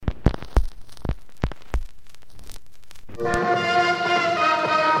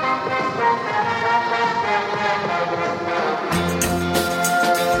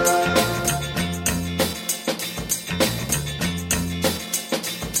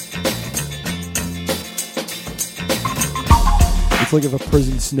It's like if a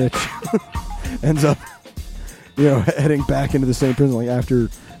prison snitch ends up, heading back into the same prison, like after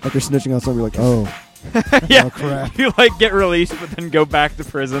snitching on somebody, like, oh, yeah, oh crap. You get released, but then go back to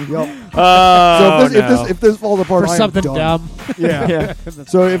prison. Yep. Oh, so if this falls apart, for I am something done. dumb. Yeah.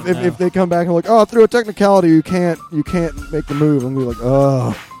 So if they come back and like, oh, through a technicality, you can't make the move, I'm gonna be like,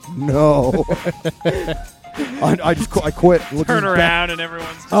 oh no. I quit. Turn around and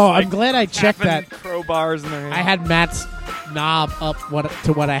everyone's just I'm glad I checked that. Crowbars in their hands. I had Matt's knob up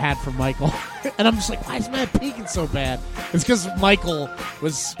to what I had from Michael. And I'm just like, why is Matt peeking so bad? It's because Michael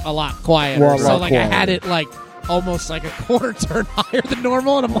was a lot quieter. I had it almost like a quarter turn higher than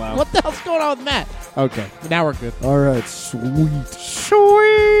normal. And I'm like, what the hell's going on with Matt? Okay, now we're good. All right, sweet.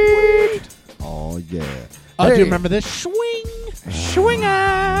 Oh, yeah. Oh, do you remember this? Swinger.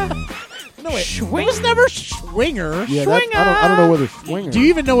 No, wait. It was never Schwinger. Yeah, I don't know whether Schwinger. Do you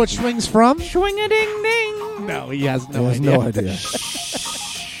even know what Schwing's from? Swing-a-ding-ding. No, he has He no has idea. no idea.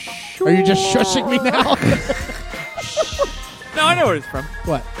 Are you just shushing me now? No, I know where it's from.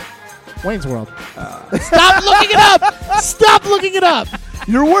 What? Wayne's World. Stop looking it up! Stop looking it up!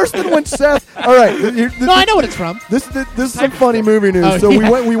 You're worse than when Seth. All right. No, I know what it's from. This is some funny movie news. Oh, so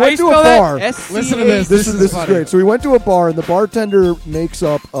yeah. we went to a bar. Listen to this. This is funny. great. So we went to a bar and the bartender makes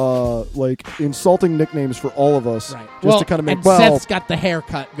up insulting nicknames for all of us, Right. just to kind of make. And Seth's got the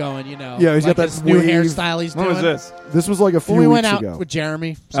haircut going, Yeah, he's got that this new wave. hairstyle he's When doing. was this? This was like a few When we weeks went out ago. with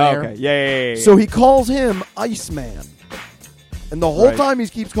Jeremy. Oh, Sayer. okay. Yeah. So he calls him Iceman, and the whole Right. time he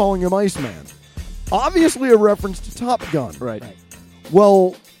keeps calling him Iceman. Obviously, a reference to Top Gun. Right.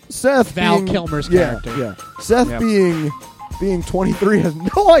 Well, Seth Val being, Kilmer's character. Yeah. Seth Yep. being 23 has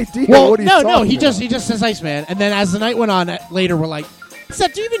no idea Well, what he's no, talking he about. just says Iceman, and then as the night went on, later we're like,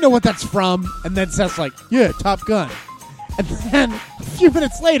 Seth, do you even know what that's from? And then Seth's like, yeah, Top Gun. And then a few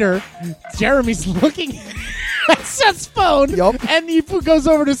minutes later, Jeremy's looking at Seth's phone, Yup. and he goes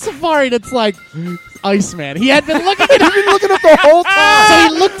over to Safari, and it's like Iceman. He had been looking at it. He's been looking up the whole time.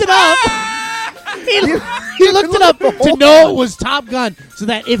 So he looked it up. He looked it up to know it was Top Gun, so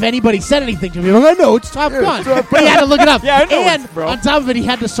that if anybody said anything to him, I know it's Top Gun. Top But he had to look it up. Yeah, I know and it's, bro. on top of it, he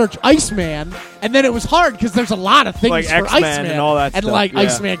had to search Iceman, and then it was hard because there's a lot of things Like for X-Men Iceman and all that and stuff, like yeah.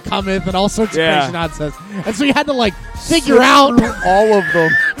 Iceman cometh and all sorts of Yeah. crazy nonsense. And so he had to figure Sift out. through all of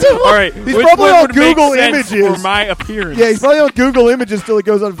them. All right. He's which probably one on would make Google sense Images. for my appearance. Yeah, he's probably on Google Images till he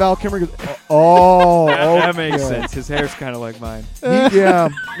goes on Val Kilmer and goes, oh, That makes okay. sense. His hair's kind of like mine. Yeah.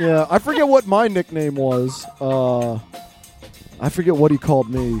 I forget what my nickname was. I forget what he called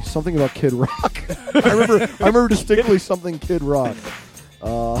me. Something about Kid Rock. I remember distinctly something Kid Rock.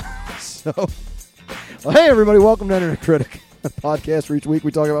 Hey everybody, welcome to Internet Critic, a podcast where each week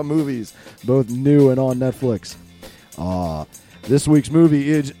we talk about movies, both new and on Netflix. This week's movie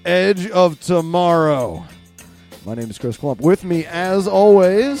is Edge of Tomorrow. My name is Chris Klump. With me, as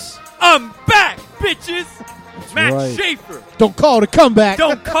always, I'm back, bitches. Matt right. Schaefer. Don't call it a comeback.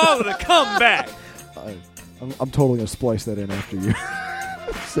 Don't call it a comeback. I'm totally going to splice that in after you.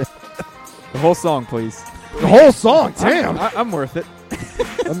 The whole song, please. The whole song, damn. I'm worth it.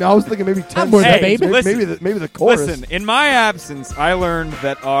 I mean, I was thinking maybe 10 worth it, seconds. baby. Maybe the chorus. Listen, in my absence, I learned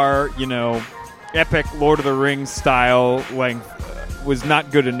that our, epic Lord of the Rings style length was not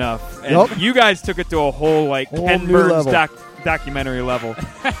good enough. And Yep. you guys took it to a whole Ken new Burns level. documentary level.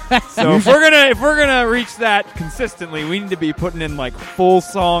 So if we're gonna reach that consistently, we need to be putting in full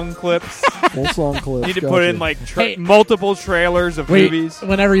song clips. Full song clips. Need to put in Hey. multiple trailers of Wait, movies.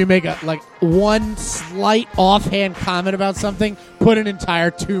 whenever you make one slight offhand comment about something, put an entire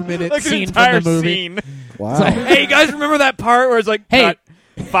 2-minute Like an scene entire from the movie. scene. Wow. It's like- Hey, you guys remember that part where it's Hey. cut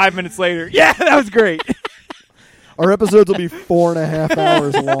 5 minutes later? Yeah, that was great. Our episodes will be 4.5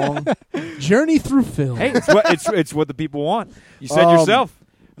 hours long. Journey through film. Hey, it's what the people want. You said Um, yourself.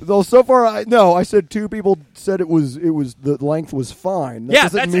 Though so far, I said 2 people said it was the length was fine. That Yeah,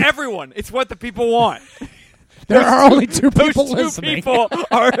 doesn't that's mean- everyone. It's what the people want. there are only 2 Those people 2 listening. people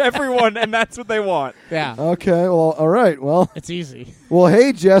are everyone, and that's what they want. Yeah, Okay, well, all right. Well, it's easy.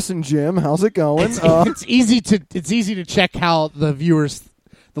 hey, Jess and Jim, how's it going? It's easy to check how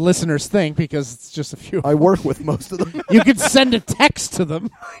the listeners think because it's just a few. I work with most of them. You could send a text to them.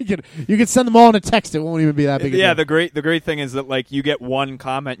 You could send them all in a text. It won't even be that big. Yeah, a deal. the great thing is that you get one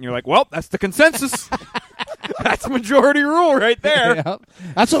comment and you're like, well, that's the consensus. That's majority rule right there. Yep.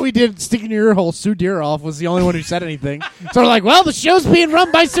 That's what we did. Sticking to your hole. Sue Deeroff was the only one who said anything. So we're like, well, the show's being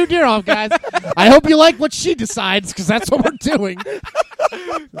run by Sue Deeroff, guys. I hope you like what she decides, because that's what we're doing.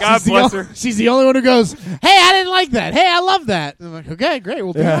 God bless her. She's the only one who goes, hey, I didn't like that. Hey, I love that. And I'm like, okay, great.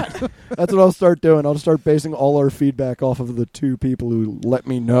 We'll do that. That's what I'll start doing. I'll start basing all our feedback off of the two people who let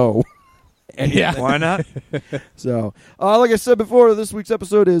me know. Yeah. Why not? So, like I said before, this week's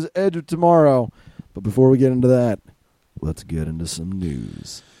episode is Edge of Tomorrow. But before we get into that, let's get into some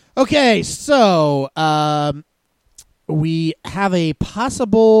news. Okay, so we have a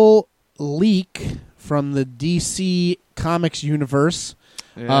possible leak from the DC Comics universe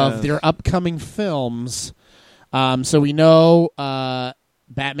of their upcoming films. So we know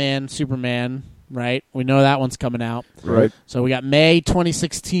Batman, Superman, right? We know that one's coming out. Right. So we got May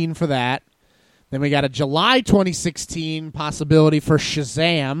 2016 for that. Then we got a July 2016 possibility for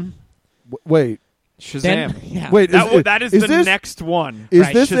Shazam. Wait. Shazam. Then, yeah. Wait, that is the this, next one. Is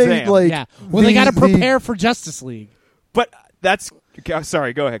Right, this Shazam. a, like... Yeah. Well, they got to prepare for Justice League. But that's...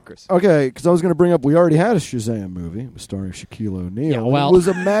 Sorry, go ahead, Chris. Okay, because I was going to bring up, we already had a Shazam movie starring Shaquille O'Neal. Yeah, well- It was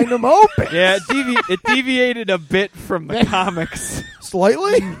a magnum opus. Yeah, it deviated a bit from the comics.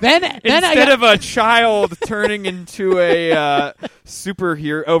 Slightly? Then Instead of a child turning into a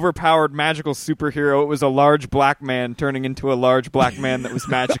superhero, overpowered magical superhero, it was a large black man turning into a large black man that was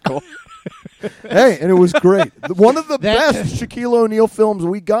magical. Hey, and it was great. One of the best Shaquille O'Neal films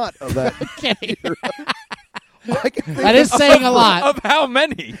we got of that. Okay. I can think That is saying a lot. Of how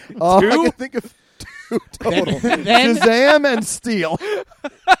many? I Two? can think of two total. Then- Shazam and Steel.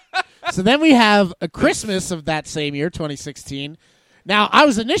 So then we have a Christmas of that same year, 2016. Now, I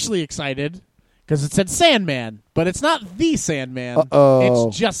was initially excited because it said Sandman, but it's not the Sandman. Uh-oh.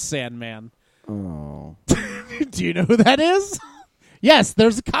 It's just Sandman. Oh. Do you know who that is? Yes,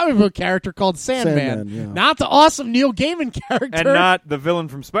 there's a comic book character called Sandman. Yeah. Not the awesome Neil Gaiman character. And not the villain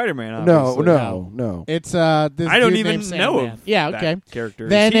from Spider-Man, No, obviously. no. It's this I don't dude even named know Sandman. of Yeah, that okay. character.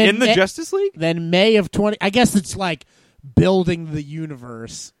 Then Is he in in the May- Justice League? Then May of 20... I guess it's like building the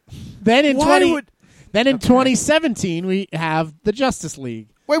universe. Then in Why 20... would- Then in 2017, we have the Justice League.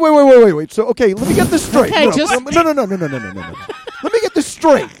 Wait. So, okay, let me get this straight. Okay, no. just- Let me get this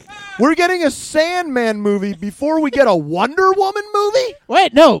straight. We're getting a Sandman movie before we get a Wonder Woman movie?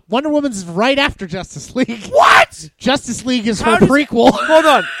 Wait, no. Wonder Woman's right after Justice League. What? Justice League is How her does- prequel. Hold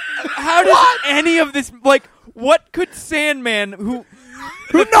on. How does any of this... Like, what could Sandman, who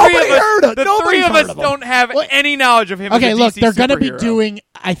nobody heard of? The Nobody's three of heard us of him. don't have any knowledge of him Okay, as a look, DC they're going to be superhero. doing...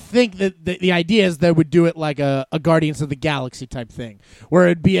 I think that the idea is they would do it like a Guardians of the Galaxy type thing, where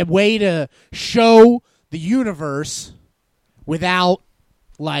it'd be a way to show the universe without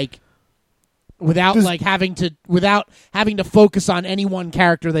having to focus on any one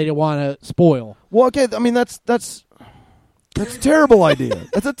character they don't want to spoil. Well, okay, I mean, that's a terrible idea.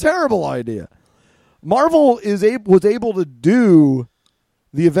 That's a terrible idea. Marvel was able to do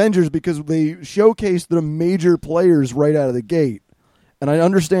the Avengers because they showcased the major players right out of the gate. And I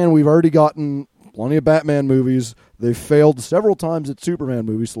understand we've already gotten plenty of Batman movies. They failed several times at Superman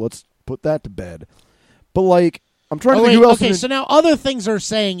movies, so let's put that to bed. But, like, I'm trying to think who else. Okay, so now other things are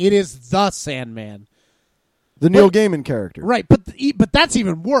saying it is the Sandman. The Neil Gaiman character. Right, but that's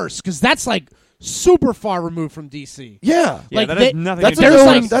even worse because that's like super far removed from DC. Yeah. Yeah, like that they- has nothing That's to do there's with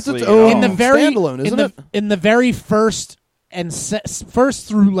like- Justice that's its League own- at all. in the very standalone, isn't in the very first and first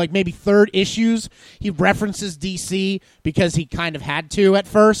through like maybe third issues, he references DC because he kind of had to at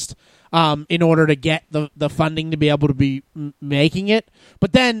first in order to get the funding to be able to be making it.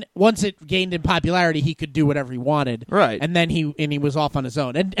 But then once it gained in popularity, he could do whatever he wanted. Right. And then he was off on his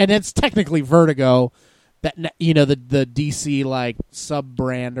own. And it's technically Vertigo, that the DC like sub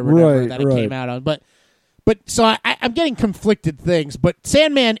brand or whatever that it came out on. But so I'm getting conflicted things. But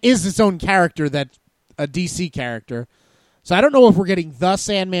Sandman is its own character, that a DC character. So I don't know if we're getting the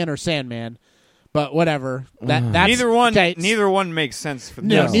Sandman or Sandman, but whatever. That's Neither one. okay. Neither one makes sense for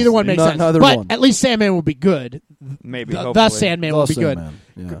No, this. neither one makes sense. neither but one. at least Sandman will be good. Maybe. The hopefully. Sandman will be good.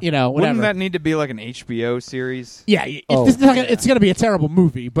 Yeah. You know, whatever. Wouldn't that need to be like an HBO series? Yeah, it's going to be a terrible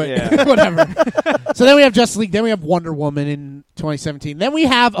movie, but Yeah. whatever. So then we have Justice League. Then we have Wonder Woman in 2017. Then we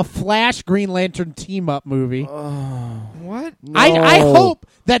have a Flash Green Lantern team-up movie. What? I hope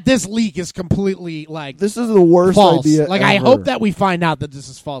that this leak is completely like This is the worst false. idea Like ever. I hope that we find out that this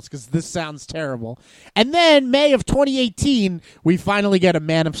is false because this sounds terrible. And then May of 2018, we finally get a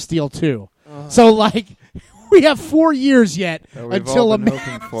Man of Steel 2. So like we have 4 years yet That we've until all a been Man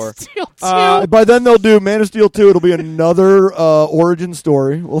hoping of for. Steel 2. By then they'll do Man of Steel 2. It'll be another origin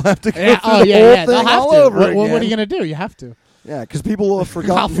story. We'll have to go through the whole They'll thing have all to. over What again. are you going to do? You have to. Yeah, because people will have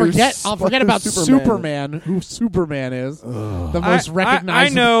forgotten. I'll forget about Superman. Who Superman is. The most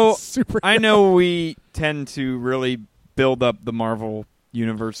recognizable superhero. I know we tend to really build up the Marvel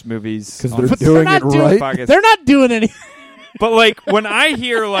Universe movies because they're doing it right. They're not doing anything. But like when I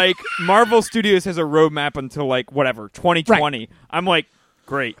hear like Marvel Studios has a roadmap until like whatever 2020, right. I'm like,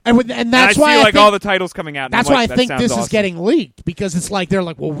 great. And that's why I see all the titles coming out. That's why I think this awesome. Is getting leaked because it's like they're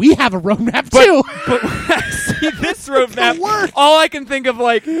like, well, we have a roadmap too. But when I see this roadmap, all I can think of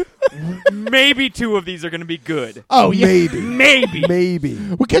like maybe 2 of these are going to be good. Oh yeah, maybe.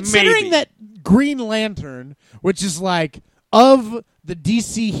 Well, considering that Green Lantern, which is like of the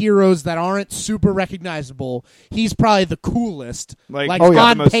DC heroes that aren't super recognizable, he's probably the coolest.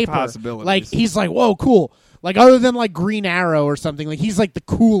 On most paper, possibilities. like he's like, whoa, cool. Like other than like Green Arrow or something, like he's like the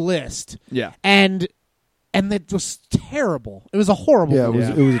coolest. Yeah, and it was terrible. It was a horrible. Yeah,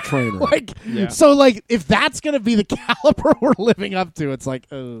 movie. it was a trainer. So like if that's gonna be the caliber we're living up to, it's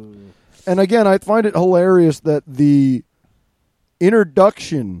like, oh. And again, I find it hilarious that the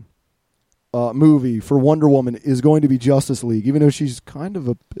introduction movie for Wonder Woman is going to be Justice League, even though she's kind of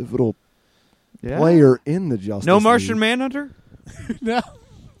a pivotal player in the Justice League. No Martian Manhunter? No.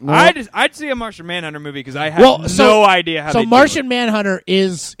 I'd see a Martian Manhunter movie because I have no idea how. So Martian Manhunter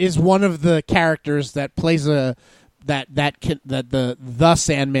is one of the characters that plays that the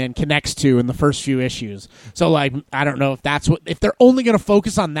Sandman connects to in the first few issues. So like I don't know if they're only going to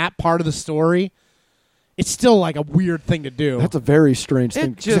focus on that part of the story. It's still like a weird thing to do. That's a very strange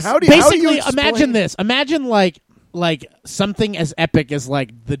thing. How do you imagine this? Imagine like something as epic as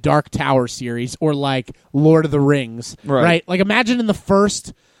like the Dark Tower series or like Lord of the Rings, right? Like imagine in the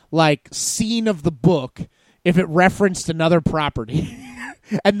first like scene of the book if it referenced another property.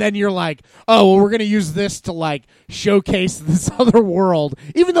 And then you're like, oh, well, we're going to use this to like showcase this other world,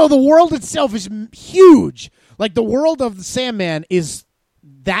 even though the world itself is huge. Like the world of the Sandman is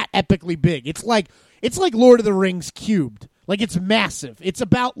that epically big. It's like Lord of the Rings cubed. Like it's massive. It's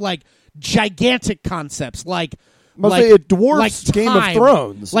about like gigantic concepts. Like it dwarfs Game of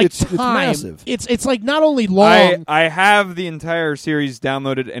Thrones. Like it's massive. It's like not only long. I have the entire series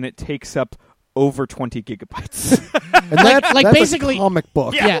downloaded, and it takes up over 20 gigabytes. And that's basically a comic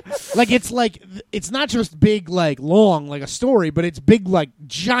book. Yeah. It's not just big like long like a story, but it's big like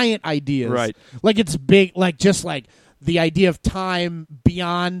giant ideas. Right. Like it's big like just like the idea of time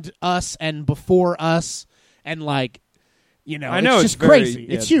beyond us and before us, and like, you know, I know it's just crazy.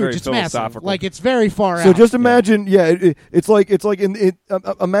 It's huge. It's massive. Philosophical. Like it's very far out. So just imagine, it's like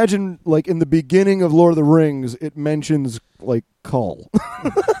imagine like in the beginning of Lord of the Rings, it mentions like Kull.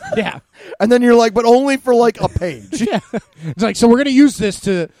 Yeah, and then you're like, but only for like a page. Yeah, it's like, so we're gonna use this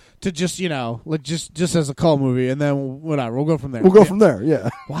to just, you know, like just as a Kull movie, and then whatever, we'll go from there. We'll go from there. Yeah.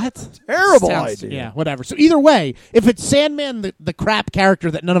 What? Terrible idea. Yeah, whatever. So either way, if it's Sandman, the crap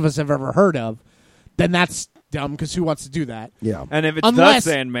character that none of us have ever heard of, then that's dumb, because who wants to do that? Yeah. And if it's the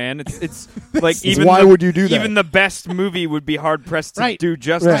Sandman, it's like even why would you do that? Even the best movie would be hard pressed to do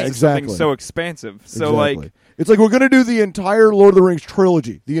justice to exactly. something so expansive. So like, it's like we're going to do the entire Lord of the Rings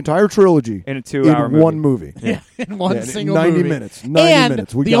trilogy, in a 2-hour movie. One movie. Yeah, in one single 90 movie. 90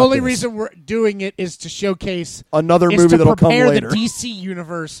 minutes. The only reason we're doing it is to showcase another movie that'll come later. Prepare the DC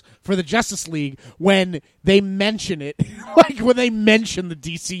universe for the Justice League when they mention it, like when they mention the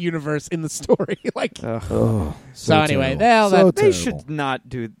DC universe in the story. Like, so anyway, they should not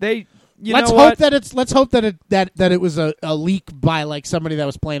do. Let's hope that it was a leak by like somebody that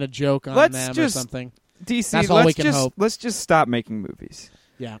was playing a joke on them or something. DC, that's all we can hope. Let's just stop making movies.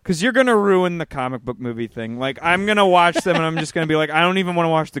 Yeah. Because you're going to ruin the comic book movie thing. Like, I'm going to watch them, and I'm just going to be like, I don't even want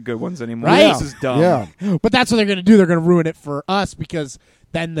to watch the good ones anymore. Right? This is dumb. Yeah. But that's what they're going to do. They're going to ruin it for us, because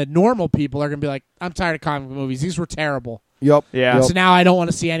then the normal people are going to be like, I'm tired of comic book movies. These were terrible. Yep. Yeah. Yep. So now I don't want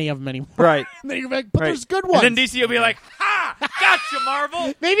to see any of them anymore. Right. And then you're like, but there's good ones. And then DC will be like, ha! Gotcha,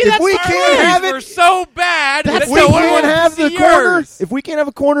 Marvel! Maybe that's we can't have it. We're so bad that we can't have the corner. If we can't have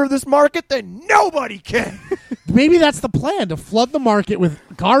a corner of this market, then nobody can. Maybe that's the plan, to flood the market with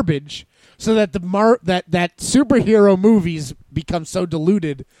garbage, so that that superhero movies become so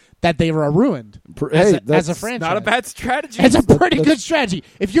diluted that they are ruined as a franchise. Not a bad strategy. It's a pretty good strategy.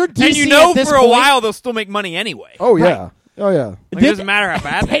 If you're DC, and you know, at this for a point, while they'll still make money anyway. Oh yeah. Right. Oh yeah. Like, it doesn't matter how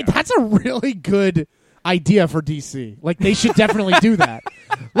bad they are. That's a really good idea for DC. Like, they should definitely do that.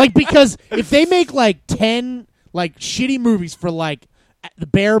 Like, because if they make like 10 like shitty movies for like the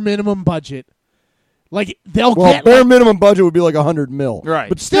bare minimum budget, like they'll get bare minimum budget would be like $100 million, right?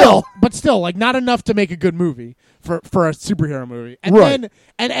 But still, like not enough to make a good movie for a superhero movie, and then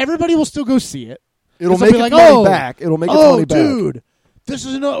everybody will still go see it. It'll make its money back. It'll make its money back. Dude, this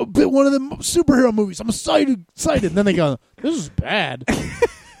is one of the superhero movies. I'm excited. And then they go, this is bad.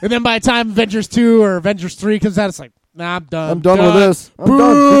 And then by the time Avengers 2 or Avengers 3 comes out, it's like, nah, I'm done. I'm done with this. I'm Boo!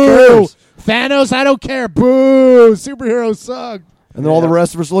 done. Who cares? Thanos, I don't care. Boo! Superheroes suck. And then all the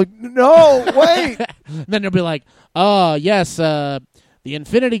rest of us are like, no, wait. And then they'll be like, oh, yes, the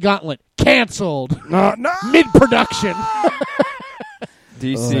Infinity Gauntlet canceled. No. Mid-production.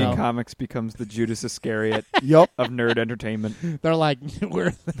 DC Comics becomes the Judas Iscariot Yep. of nerd entertainment. They're like,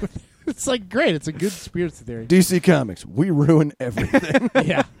 it's like, great. It's a good conspiracy theory. DC Comics, we ruin everything.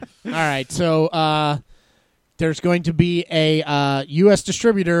 Yeah. All right. So there's going to be a U.S.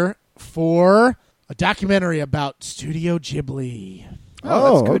 distributor for a documentary about Studio Ghibli.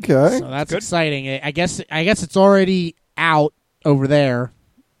 Oh, that's good. okay. So that's Good. exciting. I guess it's already out over there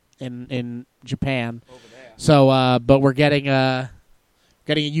in Japan. So, but we're getting a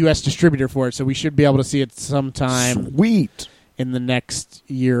U.S. distributor for it, so we should be able to see it sometime Sweet. in the next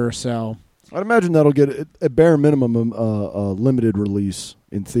year or so. I'd imagine that'll get a bare minimum a limited release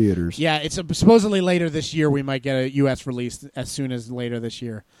in theaters. Yeah, it's supposedly later this year. We might get a U.S. release as soon as later this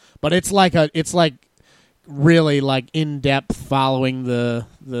year. But it's like really like in depth, following the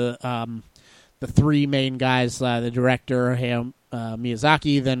three main guys, the director Hayao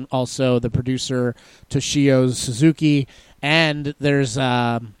Miyazaki, then also the producer Toshio Suzuki, and there's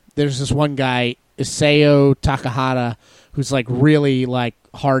this one guy Isao Takahata who's like really like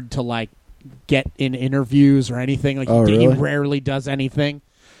hard to like get in interviews or anything. Like he really? rarely does anything.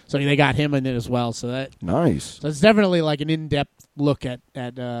 So they got him in it as well. So Nice. it's definitely like an in-depth look at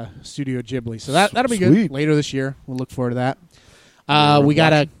Studio Ghibli. So that'll be Sweet. good later this year. We'll look forward to that. We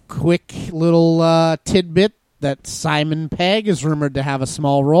got a quick little tidbit that Simon Pegg is rumored to have a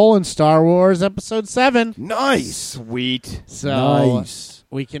small role in Star Wars Episode 7. Nice. Sweet. So Nice.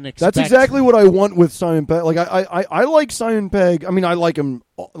 we can expect... That's exactly what I want with Simon Pegg. Like I like Simon Pegg. I mean, I like him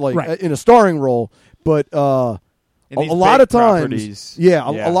like Right. in a starring role, but a these lot big of times, properties. yeah,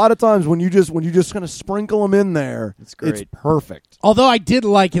 Yeah. a lot of times when you just kind of sprinkle him in there, It's great. it's perfect. Although I did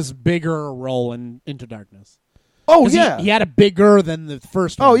like his bigger role in Into Darkness. Oh 'Cause yeah. he had a bigger than the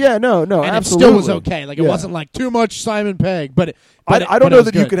first one. Oh yeah. No. And Absolutely. it still was okay. Like, it Yeah. wasn't like too much Simon Pegg. But I it don't know was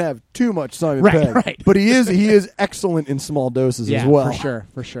that you good. can have too much Simon Right, Pegg, right. but he is excellent in small doses Yeah, as well.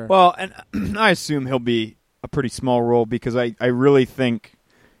 for sure. Well, and I assume he'll be a pretty small role because I really think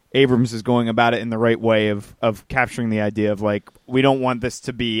Abrams is going about it in the right way of capturing the idea of like, we don't want this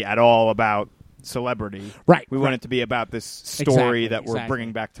to be at all about celebrity. Right. We want it to be about this story that we're Exactly.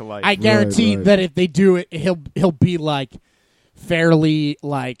 bringing back to life. I guarantee right. that if they do it, he'll be like fairly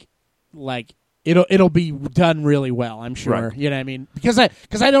like it'll be done really well. I'm sure. Right. You know what I mean? Because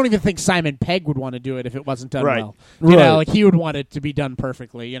I don't even think Simon Pegg would want to do it if it wasn't done Right. well. You Right. know, like he would want it to be done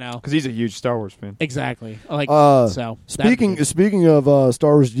perfectly. You know. Because he's a huge Star Wars fan. Exactly. Like so. Speaking of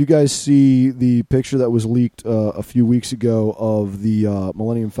Star Wars, did you guys see the picture that was leaked a few weeks ago of the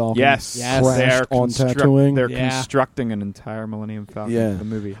Millennium Falcon? Yes. Yes. crashed on Tatooine. They're Yeah. constructing an entire Millennium Falcon Yeah. the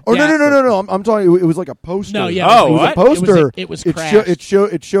movie. Oh Yeah. no! I'm talking. It was like a poster. No, yeah. Oh, it was what? a poster. It was It crashed.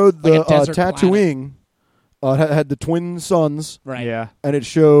 showed Like a the desert Tatooine. Had the twin suns, right. Yeah. and it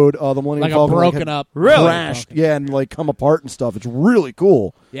showed the Millennium Like a Falcon broken had up. Really? crashed, yeah, and like come apart and stuff. It's really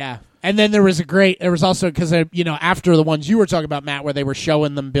cool. Yeah. And then there was also, because, after the ones you were talking about, Matt, where they were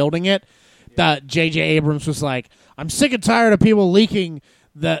showing them building it, the J.J. Abrams was like, I'm sick and tired of people leaking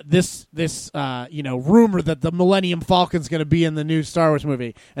this rumor that the Millennium Falcon's going to be in the new Star Wars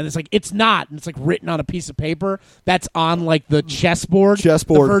movie. And it's like, it's not. And it's like written on a piece of paper that's on like the chessboard. The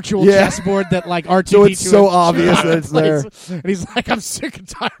virtual Yeah. chessboard that like R2D2 So it's so has obvious that it's there. And he's like, I'm sick and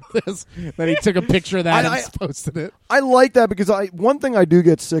tired of this. Then he took a picture of that I- and posted it. I like that because one thing I do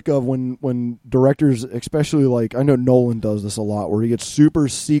get sick of when directors, especially like I know Nolan does this a lot, where he gets super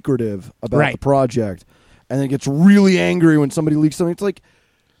secretive about Right. the project, and then gets really angry when somebody leaks something. It's like,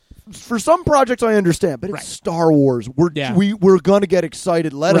 for some projects I understand, but it's Right. Star Wars. We're gonna get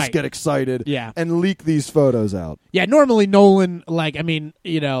excited. Let us Right. get excited. Yeah. and leak these photos out. Yeah, normally Nolan,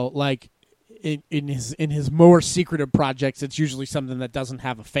 in his more secretive projects, it's usually something that doesn't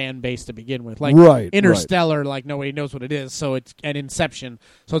have a fan base to begin with. Like Right, Interstellar, like nobody knows what it is, so it's an Inception.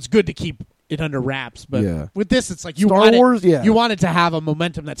 So it's good to keep it under wraps. But Yeah. with this, it's like Star Wars, yeah. you want it to have a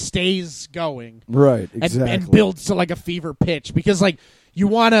momentum that stays going, Right, exactly. and builds to like a fever pitch, because like you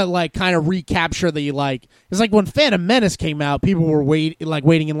want to like kind of recapture the like. It's like when Phantom Menace came out, people were waiting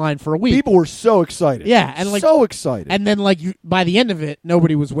in line for a week. People were so excited. Yeah, and like so excited. and then, by the end of it,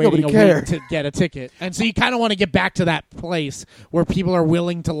 nobody was waiting Nobody a cared. week to get a ticket. And so you kind of want to get back to that place where people are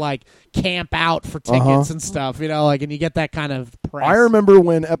willing to, camp out for tickets and stuff, and you get that kind of press. I remember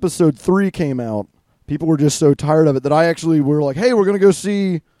when Episode 3 came out, people were just so tired of it that I actually were like, hey, we're going to go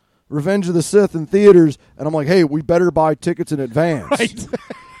see Revenge of the Sith in theaters. And I'm like, hey, we better buy tickets in advance. Right.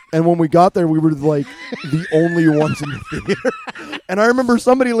 And when we got there, we were like the only ones in the theater. And I remember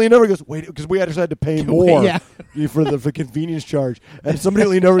somebody leaned over and goes, wait, because we actually had to pay more for the convenience charge. And somebody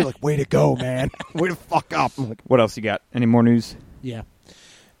leaned over and like, way to go, man. Way to fuck up. I'm like, What else you got? Any more news? Yeah.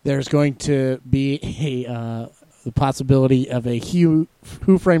 There's going to be the possibility of a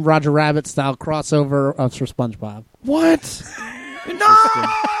Who Framed Roger Rabbit style crossover for SpongeBob. what?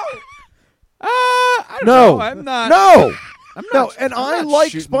 I don't No. know. I'm not. No. I'm No, not, and I'm I not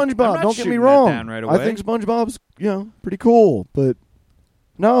like shooting- I'm SpongeBob. not Don't get me shooting wrong. that down right away. I think SpongeBob's pretty cool, but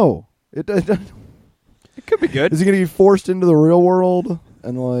no, it it could be good. is he going to be forced into the real world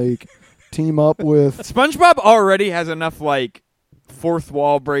and like team up with? SpongeBob already has enough like fourth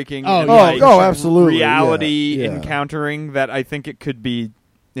wall breaking. Oh, and, yeah. like, Oh, absolutely, reality yeah. encountering that I think it could be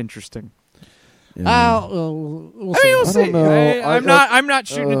interesting. We'll I see. mean, we'll see. don't know. I'm not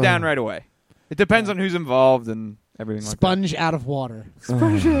shooting it down right away. It depends on who's involved and everything like Sponge out of water.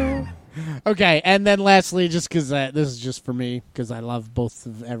 Okay, and then lastly, just because this is just for me, because I love both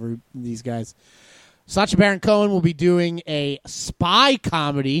of these guys, Sacha Baron Cohen will be doing a spy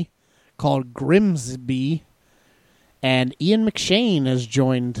comedy called Grimsby, and Ian McShane has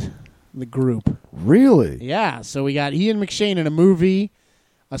joined the group. Really? Yeah, so we got Ian McShane in a movie,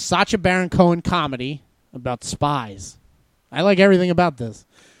 a Sacha Baron Cohen comedy about spies. I like everything about this.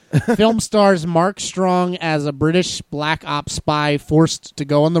 Film stars Mark Strong as a British black ops spy forced to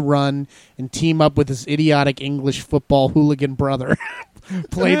go on the run and team up with his idiotic English football hooligan brother,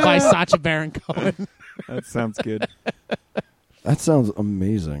 played by Sacha Baron Cohen. that. That sounds good. That sounds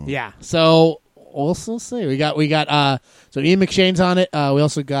amazing. Yeah, so we'll see. We got so Ian McShane's on it. We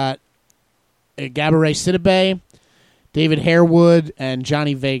also got Gabourey Sidibe, David Harewood, and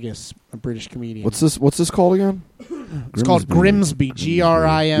Johnny Vegas, a British comedian. What's this called again? It's called Grimsby, Grimsby.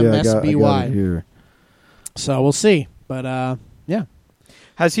 I got it here. So we'll see. But, yeah.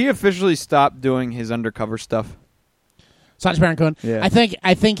 Has he officially stopped doing his undercover stuff? Sacha Baron Cohen. Yeah.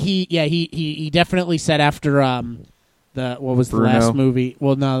 I think he definitely said after what was the Bruno. last movie?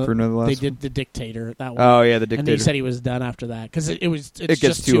 Well, no, Bruno the last they did The Dictator. That one. Oh yeah, the Dictator. And he said he was done after that because it gets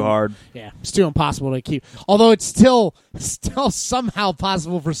just too hard. Yeah, it's too impossible to keep. Although it's still somehow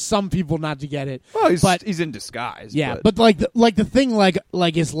possible for some people not to get it. Well, but he's in disguise. yeah, but the thing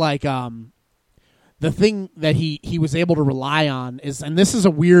the thing that he was able to rely on is, and this is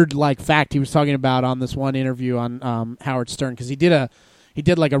a weird fact he was talking about on this one interview on Howard Stern, because he did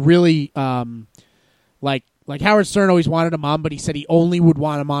like a really like Howard Stern always wanted him on, but he said he only would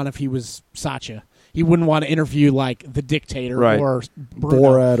want him on if he was Sacha. He wouldn't want to interview like The Dictator or Bruno.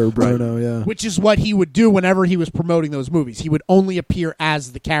 Borat or Bruno, yeah. Which is what he would do whenever he was promoting those movies. He would only appear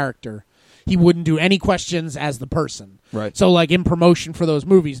as the character. He wouldn't do any questions as the person. Right. So, like, in promotion for those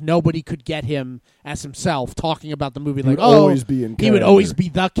movies, nobody could get him as himself talking about the movie. He would like, always be in he would character. always be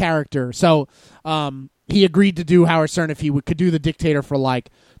the character. So, he agreed to do Howard Stern if he could do The Dictator for like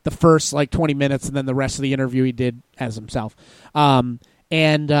the first 20 minutes, and then the rest of the interview he did as himself. And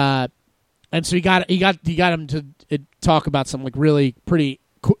so he got him to talk about some really pretty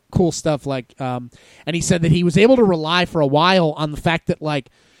cool stuff. And he said that he was able to rely for a while on the fact that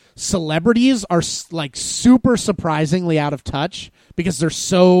celebrities are super surprisingly out of touch because they're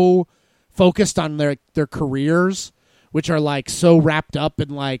so focused on their careers, which are so wrapped up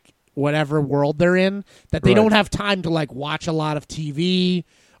in whatever world they're in, that they don't have time to watch a lot of TV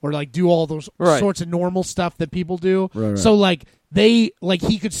or do all those sorts of normal stuff that people do. Right. So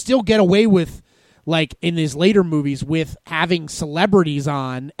he could still get away with in his later movies with having celebrities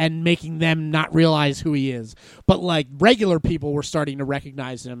on and making them not realize who he is. But regular people were starting to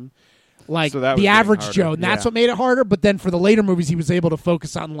recognize him. So that was the average harder. Joe, and that's what made it harder. But then for the later movies, he was able to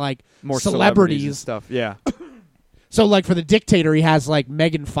focus on more celebrities and stuff. Yeah. So for The Dictator, he has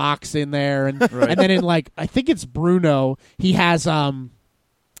Megan Fox in there, and and then in I think it's Bruno, he has Paula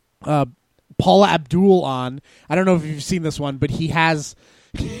Abdul on. I don't know if you've seen this one, but he has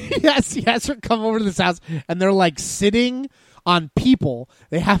her come over to this house, and they're sitting on people.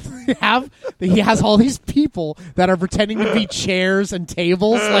 He has all these people that are pretending to be chairs and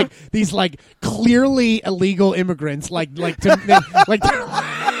tables, these clearly illegal immigrants,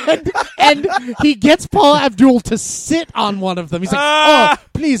 and he gets Paula Abdul to sit on one of them. He's like, "Oh,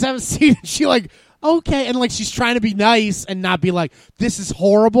 please have a seat." And she okay, and she's trying to be nice and not be this is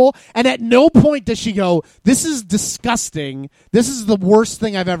horrible. And at no point does she go, "This is disgusting. This is the worst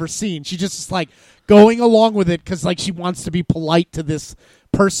thing I've ever seen." She just is going along with it because she wants to be polite to this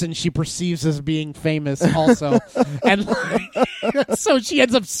person she perceives as being famous also. And so she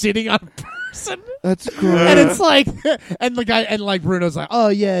ends up sitting on person. That's great. And it's like, and the guy, and like Bruno's like, oh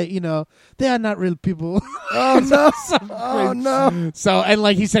yeah, they are not real people. Oh no! Oh no! So, and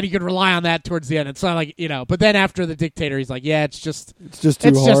like he said, he could rely on that towards the end. It's not like but then after the dictator, he's like, yeah, it's just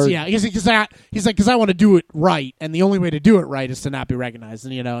too hard. Yeah, he's like, because I want to do it right, and the only way to do it right is to not be recognized,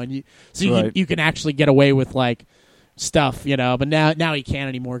 and you can actually get away with like stuff, but now he can't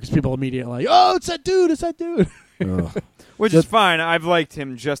anymore because people immediately like, oh, it's that dude. Which is fine. I've liked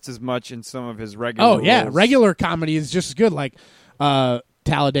him just as much in some of his regular roles. Regular comedy is just as good. Like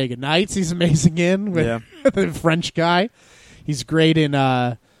Talladega Nights, he's amazing in with the French guy. He's great in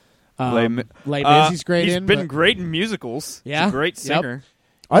Les Mis. He's great in. He's been great in musicals. Yeah, he's a great singer. Yep.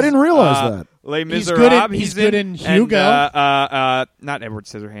 I didn't realize that. Les Miserables. He's good in Hugo. And, not Edward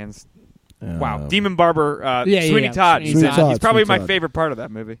Scissorhands. Wow, Demon Barber, Sweeney Todd. He's probably my favorite part of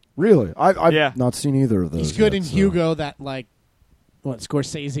that movie. Really, I've not seen either of those. He's good in Hugo, that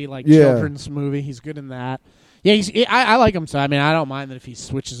Scorsese children's movie. He's good in that. Yeah, I like him. So I don't mind that if he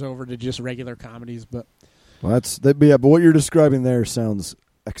switches over to just regular comedies. But but what you're describing there sounds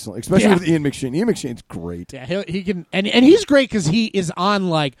excellent, especially with Ian McShane. Ian McShane's great. Yeah, he can, and he's great because he is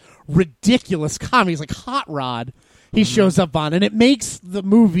on like ridiculous comedies, like Hot Rod. He shows up on, and it makes the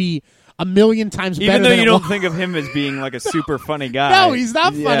movie a million times better. Even though than you don't think of him as being like a super funny guy. No, he's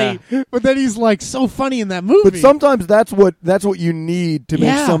not funny. But then he's like so funny in that movie. But sometimes that's what you need to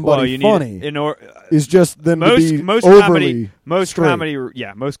make somebody funny. Is just them to be overly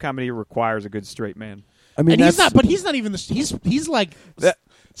straight. Most comedy requires a good straight man. I mean, and he's not. But he's not even. He's like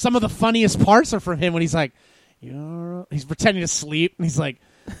some of the funniest parts are from him when he's like, he's pretending to sleep, and he's like,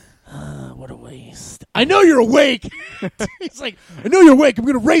 what a waste. I know you're awake. He's like, I know you're awake. I'm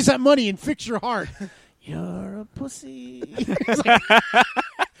going to raise that money and fix your heart. You're a pussy. Like,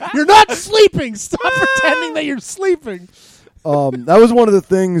 you're not sleeping. Stop pretending that you're sleeping. That was one of the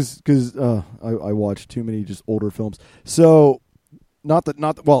things, because I watched too many just older films. So, not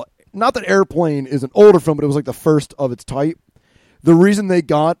that Airplane is an older film, but it was like the first of its type. The reason they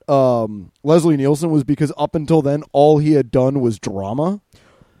got Leslie Nielsen was because up until then, all he had done was drama.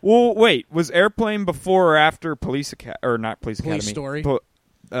 Well, wait. Was Airplane before or after Police Academy? Or not Police Academy? Story. The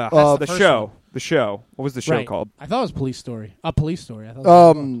show. One. The show. What was the show called? I thought it was Police Story. Police Story. I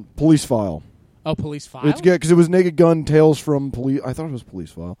thought Police File. Oh, Police File? It's good because it was Naked Gun, Tales from Police. I thought it was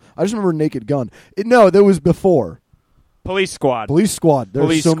Police File. I just remember Naked Gun. That was before. Police Squad. Police Squad. There's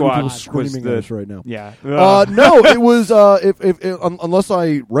Police so Squad many people screaming this right now. Yeah. No, it was, unless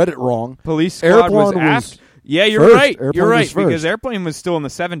I read it wrong. Police Squad was after. Yeah, you're first. right. Airplane You're right, was first. because Airplane was still in the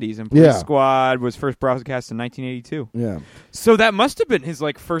 70s, and Police Squad was first broadcast in 1982. Yeah. So that must have been his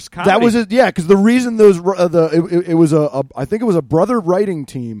first comedy. That was it. Yeah, because the reason it was I think it was a brother writing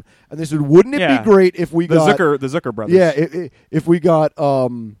team, and they said, wouldn't it be great if we got the Zucker brothers? Yeah, if we got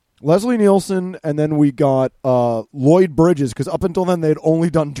Leslie Nielsen, and then we got Lloyd Bridges, because up until then they'd only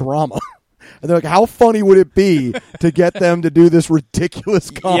done drama. And they're like, how funny would it be to get them to do this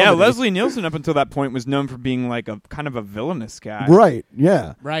ridiculous comedy? Yeah, Leslie Nielsen up until that point was known for being like a kind of a villainous guy. Right,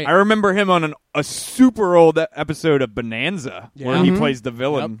 yeah. Right. I remember him on a super old episode of Bonanza where he plays the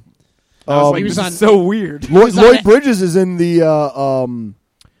villain. Yep. I was like, this is so weird. Lloyd Bridges is in the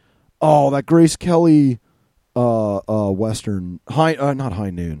that Grace Kelly Western, not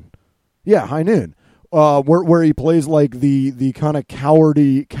High Noon. Yeah, High Noon. Where he plays like the kind of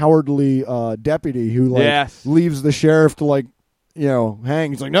cowardly deputy who leaves the sheriff to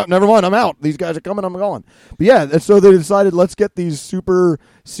hang. He's like, no, never mind, I'm out. These guys are coming, I'm gone. But yeah, and so they decided, let's get these super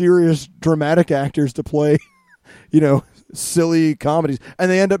serious dramatic actors to play, silly comedies,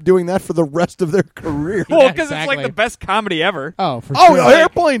 and they end up doing that for the rest of their career. Well, because it's like the best comedy ever. Oh, for sure.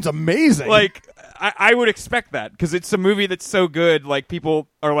 Airplane's amazing. I would expect that because it's a movie that's so good. Like, people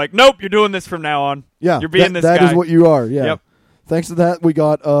are like, nope, you're doing this from now on. Yeah, you're being this guy. That is what you are. Yeah. Yep. Thanks to that, we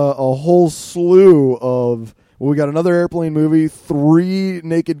got a whole slew of. Well, we got another Airplane movie, 3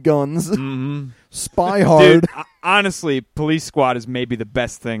 Naked Guns, Spy Hard. Dude, honestly, Police Squad is maybe the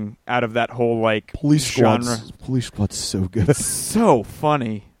best thing out of that whole genre. Police Squad's so good. It's so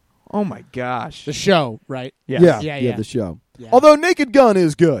funny. Oh my gosh. The show, right? Yeah, the show. Yeah. Although Naked Gun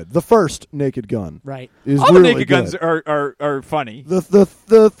is good. The first Naked Gun, right? Is all really the Naked good. Guns are funny. The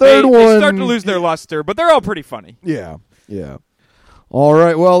third one, they start to lose their luster, but they're all pretty funny. Yeah. All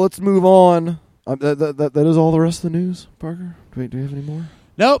right, well, let's move on. That is all the rest of the news, Parker. Do you have any more?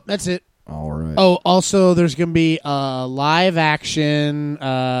 Nope, that's it. All right. Oh, also, there's going to be a live action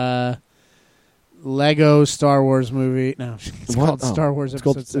Lego Star Wars movie. No, it's called Star Wars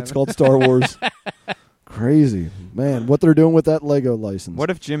Episode 7. It's called Star Wars. Crazy. Man, what they're doing with that Lego license. What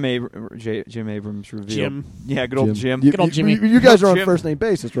if Jim Abrams revealed? Jim. Yeah, good old Jim. Good old Jimmy. You guys are on Jim. first name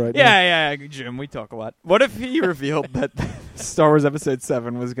basis, right? Yeah, Jim. We talk a lot. What if he revealed that Star Wars Episode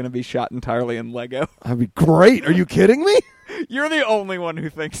 7 was going to be shot entirely in Lego? That'd be great. Are you kidding me? You're the only one who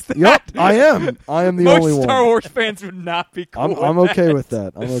thinks that. Yep, I am. I am the only Most Star one. Wars fans would not be cool. I'm okay with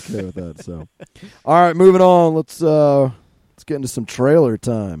that. I'm okay with that. So, all right, moving on. Let's get into some trailer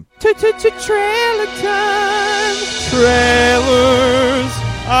time. Trailer time. Trailers.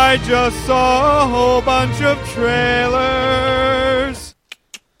 I just saw a whole bunch of trailers.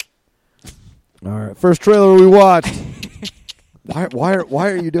 All right, first trailer we watched. Why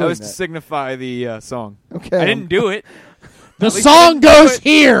are you doing That was that? to signify the song. Okay, I didn't do it. The At least song I didn't do goes it.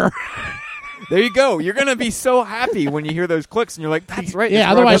 here. There you go. You're going to be so happy when you hear those clicks and you're like, that's right.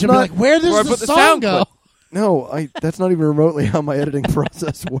 Yeah, that's where I otherwise put you'll be not- like, where where I does put the the song sound go? clip. No, that's not even remotely how my editing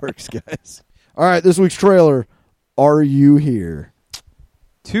process works, guys. All right, this week's trailer. Are you here?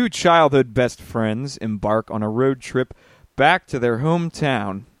 Two childhood best friends embark on a road trip back to their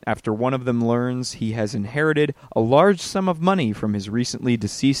hometown after one of them learns he has inherited a large sum of money from his recently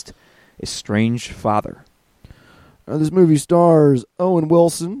deceased estranged father. This movie stars Owen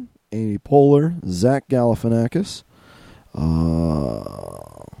Wilson, Amy Poehler, Zach Galifianakis.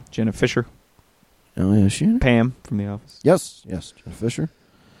 Jenna Fisher, Oh yeah, she. Pam from The Office. Yes, Jenna Fisher.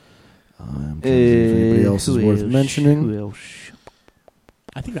 I'm trying to see if anybody else is worth mentioning.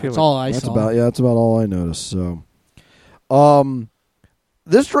 I think Feel that's like all I That's saw. about all I noticed. So,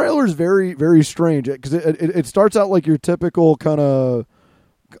 this trailer is very, very strange because it starts out like your typical kind of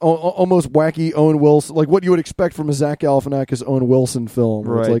almost wacky Owen Wilson, like what you would expect from a Zach Galifianakis Owen Wilson film.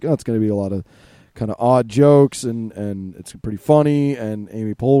 Where Right. It's like, oh, it's going to be a lot of kind of odd jokes and it's pretty funny, and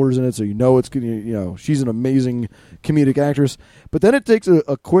Amy Poehler's in it, so it's gonna, she's an amazing comedic actress. But then it takes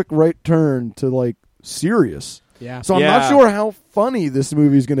a quick right turn to like serious. Yeah. So I'm not sure how funny this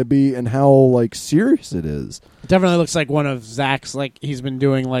movie is going to be and how like serious it is. It definitely looks like one of Zach's, like he's been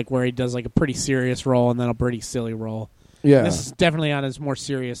doing, like where he does like a pretty serious role and then a pretty silly role. Yeah, This is definitely on his more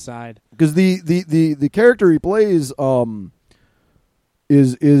serious side. because the character he plays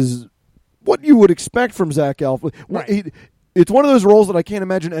is what you would expect from Zach Galifianakis. Right. It's one of those roles that I can't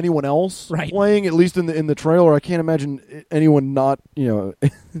imagine anyone else Right. playing. At least in the trailer, I can't imagine anyone not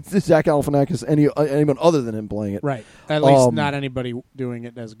Zach Galifianakis anyone other than him playing it. Right. At least not anybody doing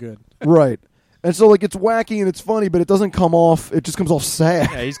it as good. Right. And so like it's wacky and it's funny, but it doesn't come off. It just comes off sad.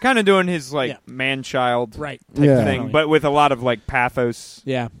 Yeah, he's kind of doing his like Yeah. man-child Right. type Yeah. thing, Definitely. but with a lot of like pathos.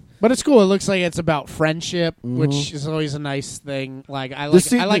 Yeah. But it's cool. It looks like it's about friendship, Mm-hmm. which is always a nice thing. Like I This like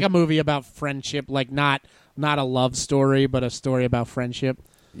scene- I like a movie about friendship, like not a love story, but a story about friendship.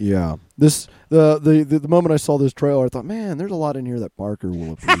 Yeah. This the moment I saw this trailer, I thought, man, there's a lot in here that Parker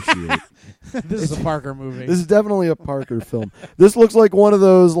will appreciate. This is a Parker movie. This is definitely a Parker film. This looks like one of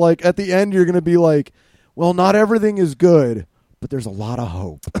those, like, at the end you're going to be like, well, not everything is good, but there's a lot of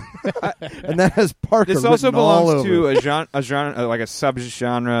hope. And that has Parker This also written all belongs to over. a genre, like a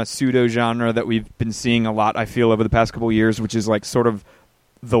sub-genre, pseudo-genre that we've been seeing a lot, I feel, over the past couple of years, which is like sort of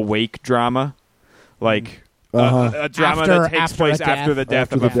the wake drama. Like a drama After- that takes after place a death. after the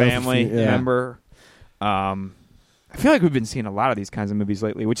death After of the a death of- family yeah. member. I feel like we've been seeing a lot of these kinds of movies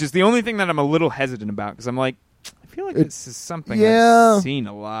lately, which is the only thing that I'm a little hesitant about, because I'm like, I feel like this is something yeah. I've seen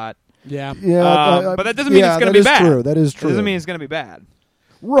a lot. yeah. Yeah, But that doesn't mean it's going to be bad. True. That is It true. doesn't mean it's going to be bad.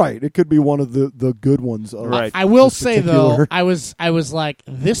 Right. It could be one of the good ones. Of Right. I will this say though, particular- I was like,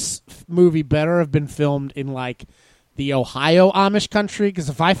 this movie better have been filmed in like the Ohio Amish country, because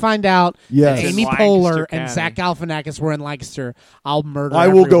if I find out Yes. that Amy Lancaster Poehler County. and Zach Galifianakis were in Lancaster, I'll murder I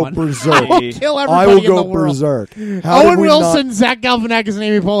will everyone. go I berserk. will kill I everybody will in the go world. berserk. How did Owen we Wilson, not- Zach Galifianakis, and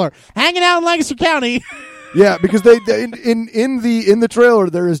Amy Poehler hanging out in Lancaster County. Yeah, because they in the trailer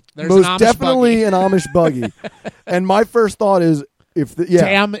there's There's most an Amish definitely buggy. an Amish buggy, and my first thought is if the, yeah,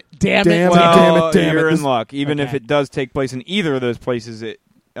 Damn it. Damn it. Well, damn it. you're This- in luck. Even if Okay. it does take place in either of those places, it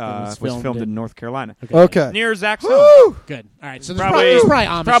was was filmed filmed in- in North Carolina. okay, Near Zach's home. Woo! Good. All right. So there's probably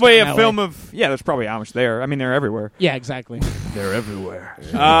Amish probably down a that film way. of there's probably Amish there. I mean, they're everywhere. Yeah, exactly. They're everywhere.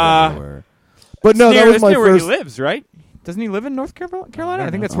 But no, that near, was that's my near where first. he lives, right? Doesn't he live in North Carolina? I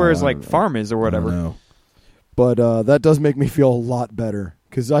think that's know. where his like farm is or I don't whatever. know. But that does make me feel a lot better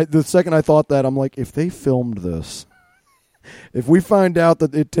because the second I thought that, I'm like, if they filmed this, if we find out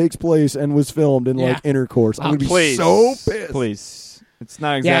that it takes place and was filmed in like Yeah. intercourse, I'm gonna be Please, so pissed. Please, it's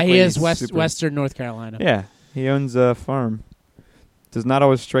not exactly. Yeah, he is super- Western North Carolina. Yeah, he owns a farm. Does not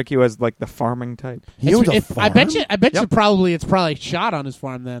always strike you as like the farming type. He owns a I farm? bet you Yep. it's probably shot on his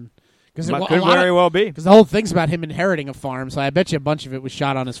farm then. Because Could very well be. the whole thing's about him inheriting a farm, so I bet you a bunch of it was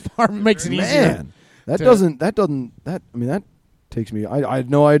shot on his farm. It makes it easier. Man, That takes me. I had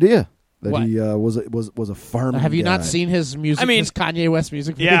no idea that What? he was a farmer. Have you guy. not seen his music? I mean- his Kanye West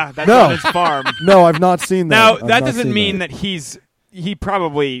music video? Yeah, that's No. on his farm. No, I've not seen that. Now I've that not doesn't seen mean that he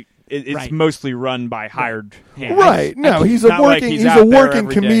probably it's Right. mostly run by hired hands. Right? No, he's a not like working. he's He's out a there working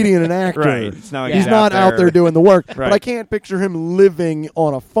every day. comedian and actor. Right. It's not like He's not out there doing the work. But Right. I can't picture him living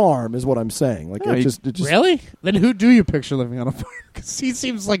on a farm. Is what I'm saying. Like No, it just Really? Then who do you picture living on a farm? Because he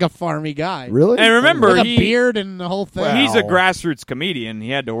seems like a farmy guy. really. And remember, With a he- beard and the whole thing. Well, He's a grassroots comedian.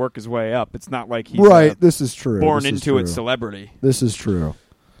 He had to work his way up. It's not like he's right. This is true. born This is into it true. celebrity. This is true.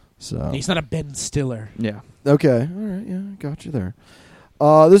 So He's not a Ben Stiller. Yeah. okay, all right, yeah, got you there.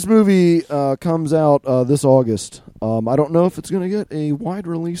 This movie comes out this August. I don't know if it's going to get a wide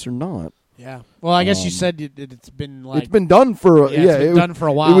release or not. Yeah. Well, I guess you said it's been like It's been done for it's been done for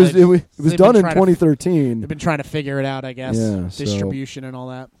a while. It was They've done been in trying to- 2013. They've been trying to figure it out, I guess. Yeah, so- Distribution and all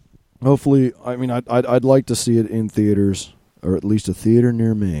that. Hopefully, I mean, I'd like to see it in theaters, or at least a theater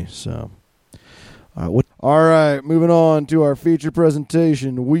near me. So, all right, moving on to our feature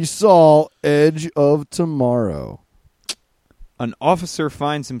presentation. We saw Edge of Tomorrow. An officer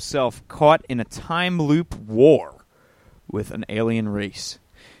finds himself caught in a time loop war with an alien race.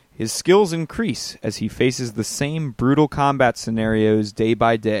 His skills increase as he faces the same brutal combat scenarios day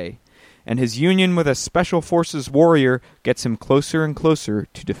by day, and his union with a Special Forces warrior gets him closer and closer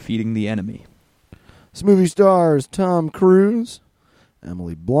to defeating the enemy. This movie stars Tom Cruise,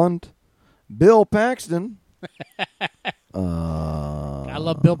 Emily Blunt, Bill Paxton. I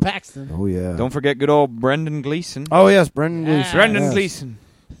love Bill Paxton. Oh yeah. Don't forget good old Brendan Gleeson. Oh yes, Brendan Yeah. Gleeson. Brendan yes. Gleeson.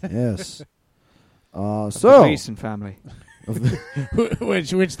 Yes. The So Gleason family.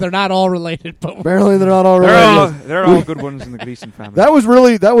 which they're not all related, but apparently they're not all They're related. all good ones in the Gleason family. That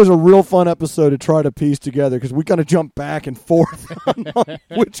was a real fun episode to try to piece together because we kind of jump back and forth on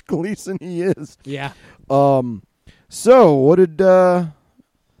which Gleason he is. yeah. So what did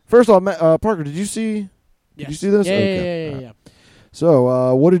first of all, Parker? Did you see you see this? Yeah, Okay. yeah.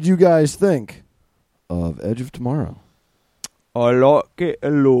 So what did you guys think of Edge of Tomorrow? I like it a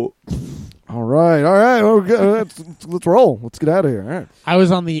lot. All right. Okay, let's roll. Let's get out of here. All right. I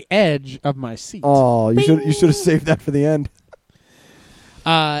was on the edge of my seat. Oh, you should have saved that for the end.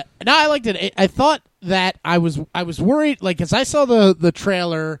 No, I liked it. I thought that I was worried, like, because I saw the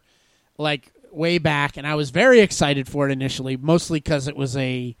trailer, like, way back, and I was very excited for it initially, mostly because it was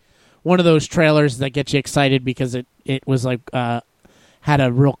one of those trailers that get you excited because it was like had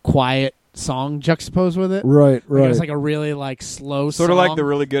a real quiet song juxtaposed with it. Right. Like, it was like a really like slow Sort song. of like the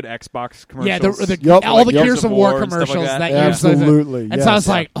really good Xbox commercials. Yeah, Yep. all the Like Gears of War and stuff like commercials that. that Yeah. use those. Absolutely. And so I was yes.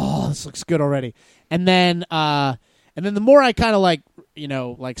 like, oh, this looks good already. And then the more I kind of like,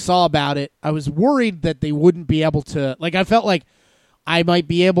 like saw about it, I was worried that they wouldn't be able to, like, I felt like I might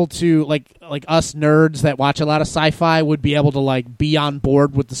be able to, like us nerds that watch a lot of sci-fi would be able to, like, be on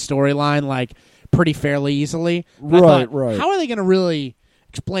board with the storyline, like, pretty fairly easily. But I thought, Right. how are they going to really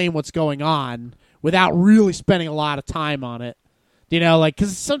explain what's going on without really spending a lot of time on it? Like,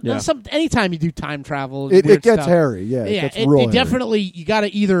 because anytime you do time travel, It weird gets stuff, hairy. Yeah. It gets it real hairy. definitely, you got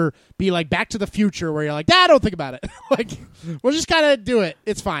to either be like Back to the Future where you're like, don't think about it. Like, we'll just kind of do it.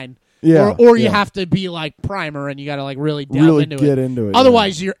 It's fine. Yeah. Or you yeah. have to be like Primer and you got to like really delve really into get it. into it.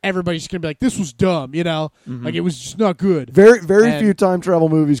 Otherwise, everybody's just going to be like, this was dumb, Mm-hmm. Like, it was just not good. Very, very And- few time travel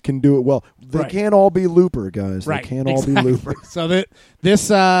movies can do it well. They Right. can't all be Looper, guys. Right. They can't all be exactly. Looper. So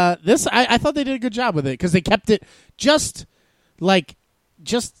this, I thought they did a good job with it because they kept it just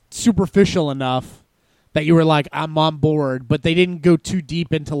superficial enough that you were like, I'm on board, but they didn't go too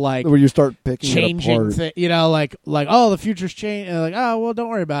deep into like Where you start picking it changing, apart. like oh, the future's changing. Like, oh, well, don't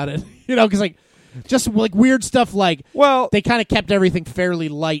worry about it, because like just like weird stuff. Like, Well, they kind of kept everything fairly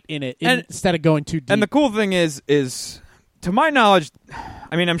light in it instead of going too deep. and the cool thing is to my knowledge,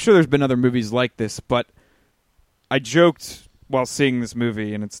 I mean, I'm sure there's been other movies like this, but I joked while seeing this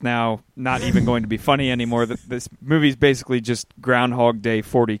movie, and it's now not even going to be funny anymore, that this movie's basically just Groundhog Day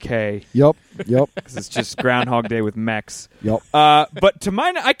 40K, Yep. because it's just Groundhog Day with mechs. Yep. But to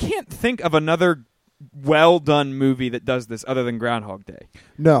my I can't think of another well-done movie that does this other than Groundhog Day,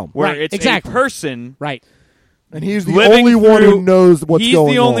 No. where Right, it's exactly. a person right. And he's the living only one who through- knows what's he's going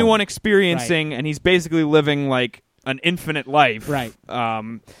on. the only one experiencing, and he's basically living like an infinite life, Right.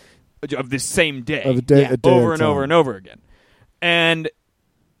 Of this same day, Of a day, Yeah. a day over at and a over time. and over again. And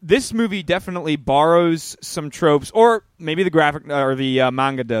this movie definitely borrows some tropes, or maybe the graphic or the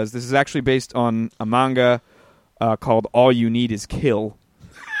manga does. This is actually based on a manga called "All You Need Is Kill."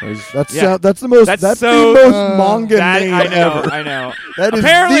 That's Yeah. that's the most That's that's so- the most manga That, name I know, ever. I know. That is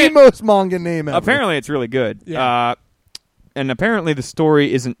Apparently- the most manga name ever. Apparently, it's really good. Yeah. and apparently the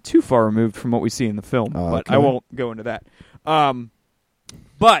story isn't too far removed from what we see in the film, but okay. I won't go into that.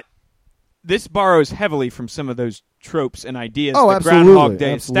 But this borrows heavily from some of those tropes and ideas that absolutely, Groundhog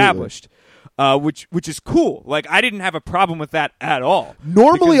Day absolutely. established, which is cool. Like, I didn't have a problem with that at all.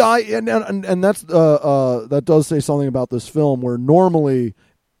 Normally, and that's that does say something about this film, where normally,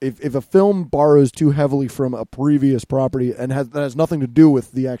 if a film borrows too heavily from a previous property and that has nothing to do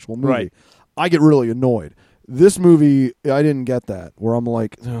with the actual movie, Right. I get really annoyed. This movie, I didn't get that, where I'm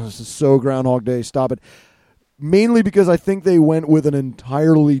like, oh, this is so Groundhog Day, stop it. Mainly because I think they went with an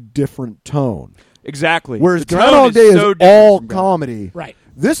entirely different tone. Exactly. Whereas The tone Groundhog Day is so different all from comedy. Right.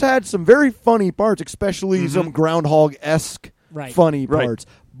 This had some very funny parts, especially some Groundhog-esque Right. funny Right. parts.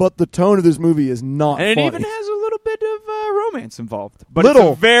 But the tone of this movie is not And it funny. even has a little bit of romance involved, but Little.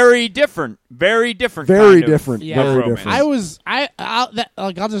 it's a very different Very kind of different. Yeah. Very romance. different.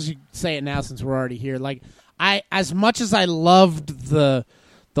 I'll just say it now since we're already here. Like, as much as I loved the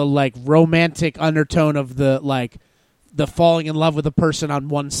like romantic undertone of the falling in love with a person on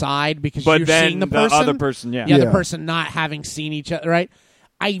one side because But you're then seeing the the person, other person, yeah. the other Yeah. person not having seen each other, right?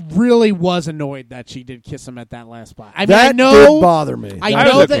 I really was annoyed that she did kiss him at that last spot. I mean, That I know, did bother me. I I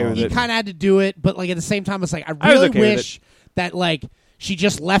was know okay that with you it. kind of had to do it, but like at the same time, it's like I I was really okay with wish that like she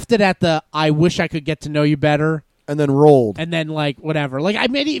just left it at the "I wish I could get to know you better," And then rolled. and then like whatever. Like I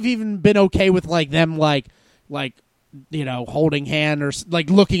may have even been okay with like them like you know holding hand or like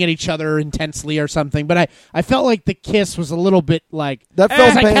looking at each other intensely or something. But I felt like the kiss was a little bit like That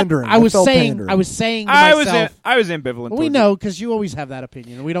felt because pandering. I was That felt saying pandering. I was saying to I myself. was ambivalent. We towards know because you always have that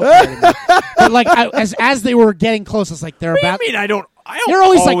opinion, and we don't. Care anymore. But like as they were getting close, it's like they're It. What about. do you mean? I don't. You're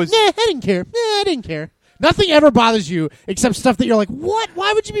always like, always, nah, I didn't care. Nah, I didn't care. Nothing ever bothers you except stuff that you're like, what?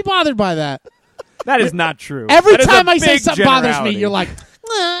 Why would you be bothered by that? That is not true. Every That is time a I say big something bothers me, generality. you're like,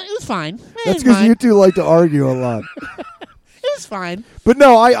 nah, it was fine. That's because you two like to argue a lot. It was fine. But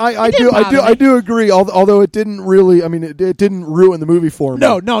no, I It didn't bother me. I do agree. Although it didn't really, I mean, it didn't ruin the movie for me.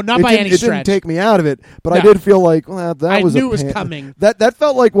 No, not It by didn't- any It didn't stretch. take me out of it, but I No. did feel like well, that I was. knew a it was pan- coming. That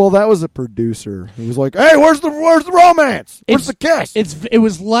felt like that was a producer who was like, "Hey, where's the romance? Where's the kiss?" It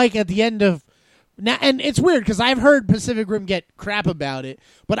was like at the end of. Now, and it's weird because I've heard Pacific Rim get crap about it,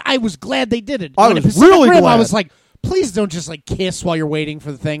 but I was glad they did it. I When was Pacific really Rim, I glad. was like, please don't just like kiss while you're waiting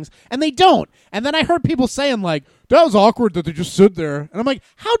for the things, and they don't. And then I heard people saying like, that was awkward that they just stood there, and I'm like,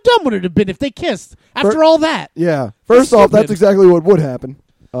 how dumb would it have been if they kissed after all that? Yeah. First off, that's stupid. exactly what would happen.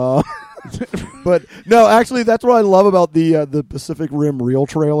 But no, actually, that's what I love about the Pacific Rim Real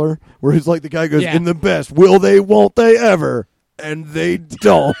trailer, where he's like, the guy goes, Yeah. "In the best, will they? Won't they ever?" And they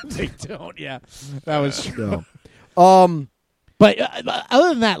don't. They don't. Yeah, that was true. No. But other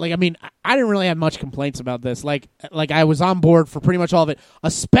than that, like I mean, I didn't really have much complaints about this. Like I was on board for pretty much all of it.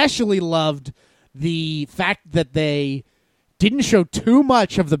 Especially loved the fact that they didn't show too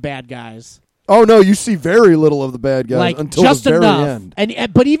much of the bad guys. Oh no, you see very little of the bad guys Like until just the very enough, end.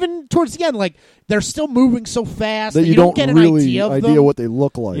 and but even towards the end, like they're still moving so fast That that you don't don't get an really idea of them. what they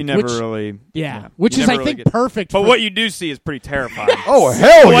look like. You never Which- really. Yeah, which you is never I really think get- perfect. But for- what you do see is pretty terrifying. Oh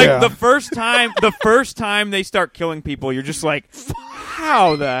hell like yeah! the first time they start killing people, you're just like,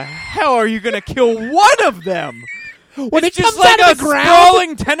 how the hell are you going to kill one of them? when It's it just comes like out of the ground,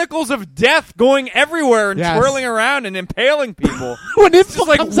 sprawling tentacles of death going everywhere and Yes. twirling around and impaling people. when it just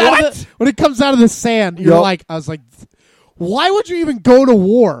like, comes out of what? the, when it comes out of the sand, you're Yup. like, I was like, why would you even go to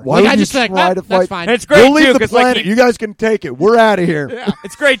war? Why like, would I you just feel like, try "Ah, to that's fight?" fine. And it's great we'll leave too the because planet. You guys can take it. We're out of here.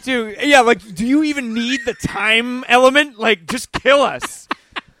 it's great too. Yeah, like do you even need the time element? Like just kill us.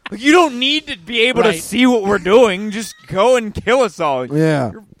 Like, you don't need to be able Right. to see what we're doing. Just go and kill us all.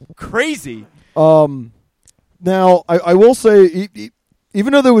 Yeah. You're crazy. Now, I will say,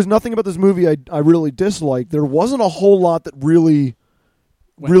 even though there was nothing about this movie I really disliked, there wasn't a whole lot that really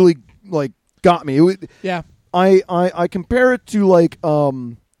like got me. Yeah. I compare it to like There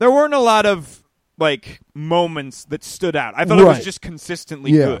weren't a lot of like moments that stood out. I thought it Right. was just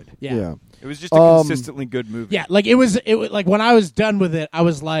consistently yeah, good. Yeah. It was just a consistently good movie. Yeah, like it was like when I was done with it, I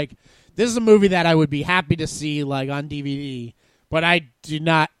was like, this is a movie that I would be happy to see like on DVD, but I do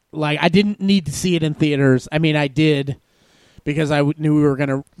not like. I didn't need to see it in theaters. I mean, I did because I knew we were going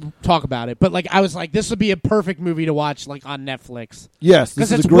to talk about it. But like, I was like, this would be a perfect movie to watch like on Netflix Yes, this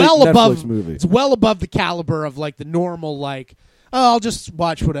because is it's a great well Netflix above movie. It's well above the caliber of like the normal like. Oh, I'll just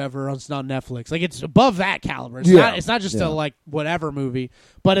watch whatever. It's not Netflix. Like it's above that caliber. It's Yeah. not just Yeah. a like whatever movie.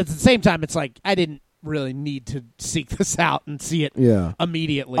 But at the same time, it's like I didn't really need to seek this out and see it Yeah.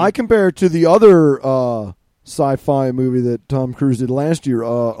 immediately. I compare it to the other sci-fi movie that Tom Cruise did last year,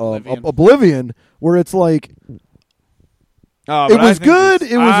 Oblivion. Oblivion, where it's like It was good.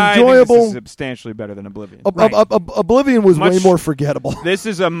 It was enjoyable. This is substantially better than Oblivion. Oblivion was way more forgettable. This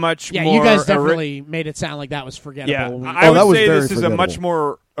is a much more... Yeah, you guys definitely made it sound like that was forgettable. Yeah, I would say this is forgettable. a much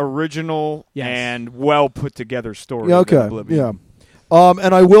more original and well put together story. Yeah, okay. Than Oblivion. Yeah.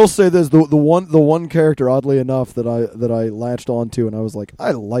 And I will say this: the one character, oddly enough, that I latched onto, and I was like,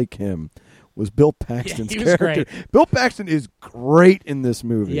 I like him, was Bill Paxton's character. Great. Bill Paxton is great in this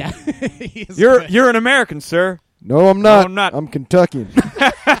movie. Yeah, you're an American, sir. No, I'm not. No, I'm not. I'm Kentuckian.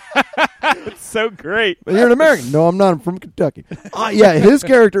 It's so great. You're an American. No, I'm not. I'm from Kentucky. Yeah, his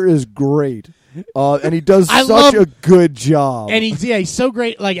character is great, and he does such a good job. And he's so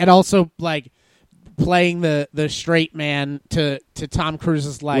great. Like, and also like playing the straight man to Tom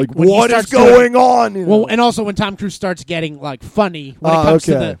Cruise's like what is going on? You know? Well, and also when Tom Cruise starts getting like funny when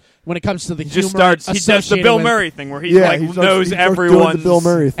it comes to the humor, he does the Bill Murray thing where he knows everyone's Bill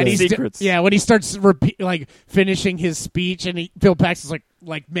Murray thing. secrets. When he starts finishing his speech, and Bill Paxton's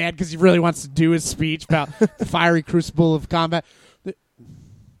like mad because he really wants to do his speech about the fiery crucible of combat.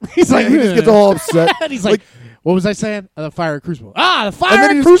 He's like, he just gets all upset. And he's like, what was I saying? The fiery crucible. The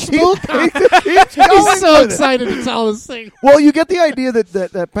fiery crucible. He's so excited to tell this thing. Well, you get the idea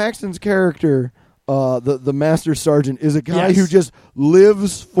that Paxton's character, the Master Sergeant, is a guy who just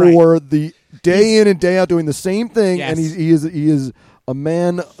lives for the day in and day out doing the same thing, and he is a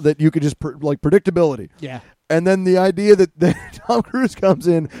man that you could just predictability. Yeah. And then the idea that Tom Cruise comes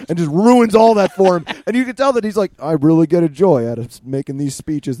in and just ruins all that for him, and you can tell that he's like, I really get a joy out of making these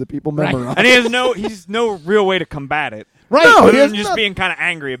speeches that people memorize. And he's no real way to combat it. Right. Other than just being kind of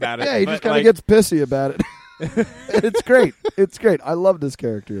angry about it. Yeah, he just kind of gets pissy about it. It's great. It's great. I love this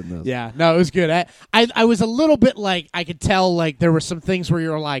character in this. Yeah, no, it was good. I was a little bit like, I could tell like there were some things where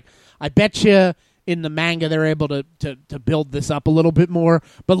you were like, I bet you in the manga they're able to build this up a little bit more,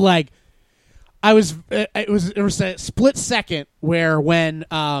 but like. It was a split second where when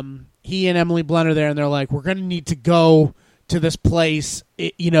he and Emily Blunt are there and they're like, we're going to need to go to this place,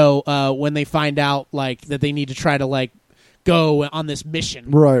 when they find out like that they need to try to like go on this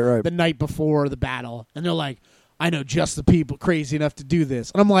mission right the night before the battle, and they're like, I know just the people crazy enough to do this,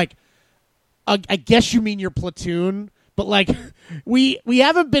 and I'm like, I guess you mean your platoon. But like, we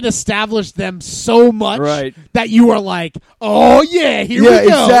haven't been established them so much that you are like, oh yeah, here we go.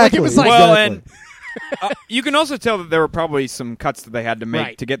 Exactly. Like, it was like, and you can also tell that there were probably some cuts that they had to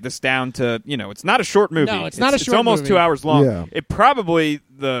make to get this down to, it's not a short movie. No, it's not a short movie. It's almost 2 hours long. Yeah. It probably,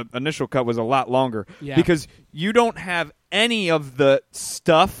 the initial cut was a lot longer because you don't have any of the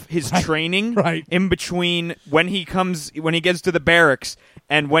stuff, his training in between when he gets to the barracks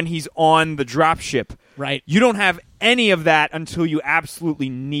and when he's on the dropship. Right. You don't have any of that until you absolutely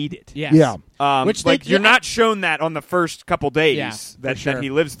need it. Yes. Yeah. Which you're not shown that on the first couple days that he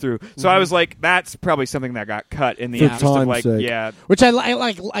lives through. So I was like, that's probably something that got cut in the interest of like, sake. Which I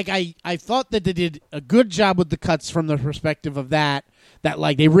like. I thought that they did a good job with the cuts from the perspective of that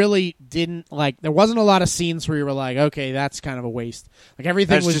like they really didn't like. There wasn't a lot of scenes where you were like, okay, that's kind of a waste. Like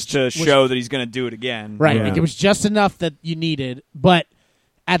everything that's was just to show that he's going to do it again. Right. Yeah. Like it was just enough that you needed, but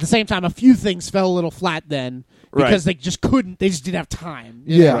at the same time, a few things fell a little flat then because they just couldn't. They just didn't have time.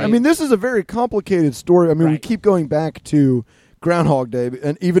 Yeah. I mean, this is a very complicated story. I mean, we keep going back to Groundhog Day,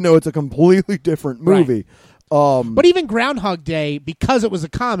 and even though it's a completely different movie. But even Groundhog Day, because it was a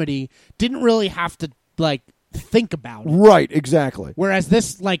comedy, didn't really have to like think about it. Right, exactly. Whereas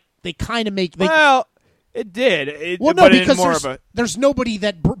this, like, they kind of make... It did. Because there's nobody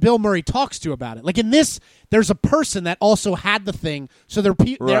that Bill Murray talks to about it. Like, in this, there's a person that also had the thing, so they're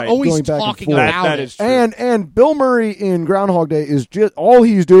always talking about it. And Bill Murray in Groundhog Day is just... All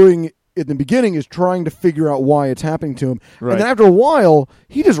he's doing in the beginning is trying to figure out why it's happening to him. Right. And then after a while,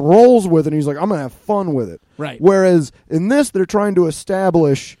 he just rolls with it, and he's like, I'm going to have fun with it. Right. Whereas in this, they're trying to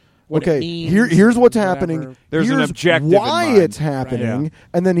establish... What okay, means, here's what's happening. There's here's an objective why in mind. It's happening,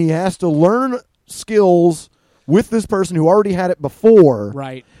 and then he has to learn skills with this person who already had it before.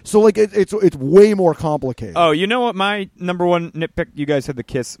 Right. So like it's way more complicated. Oh, you know what? My number one nitpick. You guys had the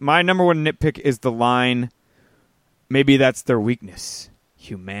kiss. My number one nitpick is the line. Maybe that's their weakness.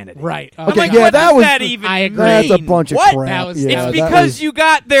 Humanity. Right. Okay. Like, yeah, what that does was. that even I agree. That's a mean? bunch of What? crap. It's because you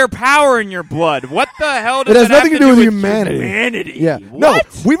got their power in your blood. What the hell does it has that nothing have to do with humanity. Yeah. What? No,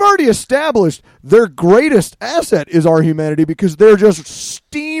 we've already established their greatest asset is our humanity because they're just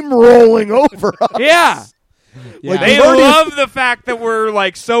steamrolling over us. Yeah. Yeah. They love the fact that we're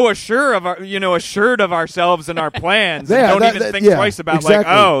like so assured of ourselves and our plans. And don't even think twice about like,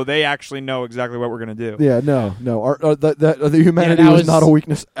 oh, they actually know exactly what we're going to do. Yeah, no. The humanity was not a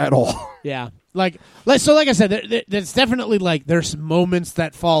weakness at all. Yeah, like I said, there's definitely like there's moments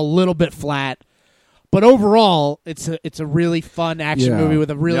that fall a little bit flat, But overall, it's a really fun action movie with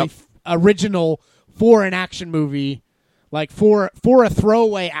a really original for an action movie. Like for a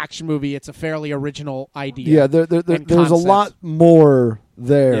throwaway action movie, it's a fairly original idea. Yeah, there's a lot more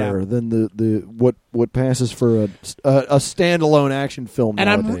there than the what passes for a standalone action film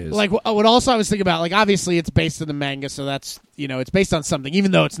nowadays. And I'm like, what also I was thinking about, like, obviously it's based on the manga, so that's, it's based on something,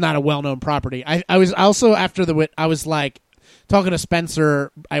 even though it's not a well-known property. I was also I was like talking to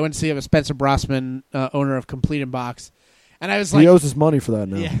Spencer. I went to see Spencer Brossman, owner of Complete in Box, and I was like, he owes us money for that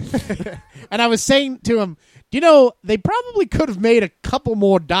now. Yeah. And I was saying to him, they probably could have made a couple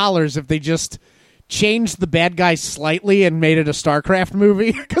more dollars if they just changed the bad guy slightly and made it a StarCraft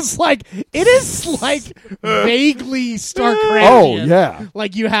movie. Because, like, it is, like, vaguely StarCraftian. Oh, yeah.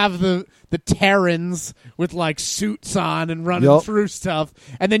 Like, you have the Terrans with, like, suits on and running through stuff.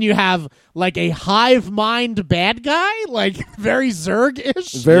 And then you have, like, a hive mind bad guy. Like, very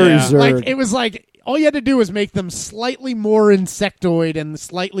Zurg-ish. Very Zurg. Like, it was like, all you had to do was make them slightly more insectoid and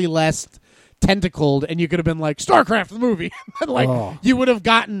slightly less tentacled, and you could have been like StarCraft the movie. You would have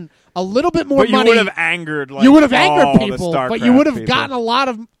gotten a little bit more money. But you would have angered. Like, you would have angered people, but you would have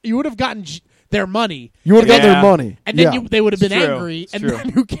gotten you would have gotten their money. You would have gotten their money, and then they would have been angry. And then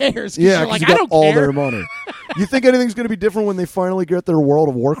who cares? Yeah, like, you I got don't all care. their money. You think anything's going to be different when they finally get their World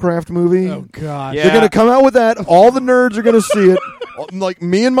of Warcraft movie? Oh God! They're going to come out with that. All the nerds are going to see it. Like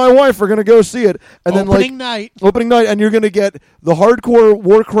me and my wife are going to go see it, and then opening night, and you're going to get the hardcore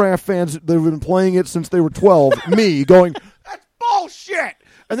Warcraft fans that have been playing it since they were 12. Me going, that's bullshit,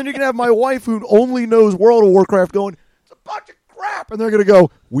 and then you're going to have my wife who only knows World of Warcraft going, it's a bunch of crap, and they're going to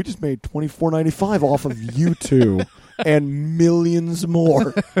go, we just made $24.95 off of you two. And millions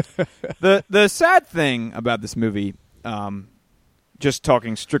more. The sad thing about this movie, just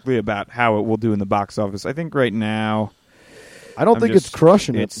talking strictly about how it will do in the box office, I think right now, I don't think it's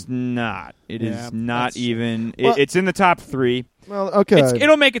crushing it. It's not. It is not even. It's in the top 3. Well, okay.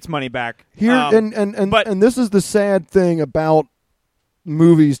 It'll make its money back. Here and this is the sad thing about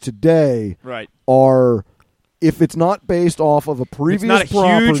movies today. Right. Are if it's not based off of a previous it's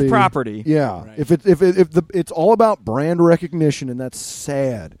not a huge property. Yeah. Right. If it's all about brand recognition, and that's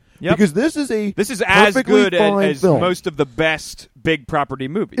sad. Yep. Because this is as good as film. most of the best big property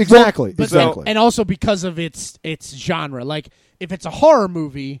movies. Exactly. But exactly. And also because of its genre. Like, if it's a horror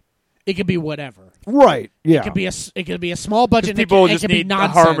movie, it could be whatever. Right. Yeah. It could be a small budget. People just just need be a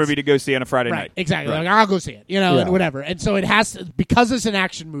horror movie to go see on a Friday night. Exactly. Right. Like, I'll go see it. And whatever. And so it has to, because it's an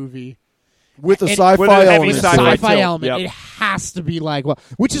action movie. With a sci-fi element. It has to be like,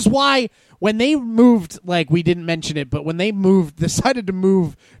 which is why when they moved, like, we didn't mention it, but when they decided to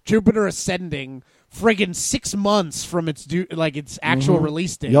move Jupiter Ascending friggin' 6 months from its actual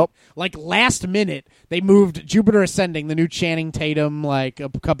release date. Yep. Like, last minute, they moved Jupiter Ascending, the new Channing Tatum, like, a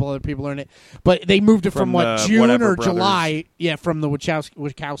couple other people are in it, but they moved it from June or brothers. July? Yeah, from the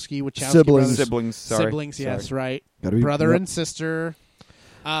Wachowski siblings. Brothers. Siblings, yes, right. Be, brother and sister.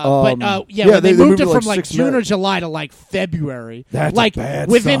 When they moved it from like June or July to like February, that's like a bad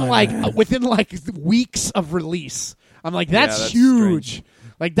within sign, like man. within like weeks of release. I'm like, that's huge. Strange.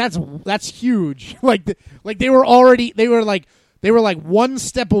 Like that's huge. Like they were like one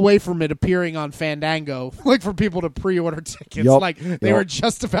step away from it appearing on Fandango, like for people to pre-order tickets. Yep. Like they were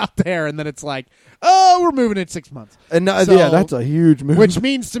just about there, and then it's like, oh, we're moving it 6 months. And that's a huge move. Which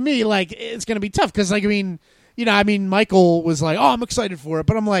means to me, like, it's going to be tough because, like, Michael was like, "Oh, I'm excited for it,"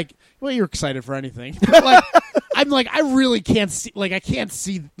 but I'm like, "Well, you're excited for anything." Like, I'm like, I really can't see. Like, I can't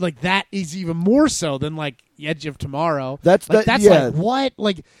see like that is even more so than like Edge of Tomorrow. That's like what?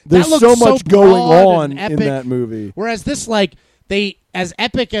 Like, there's that so looks much going on in that movie. Whereas this, like, they as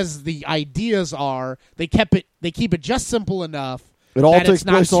epic as the ideas are, they keep it just simple enough. It all takes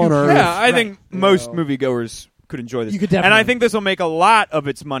place on Earth. Yeah, I think most moviegoers could enjoy this. You could definitely. And I think this will make a lot of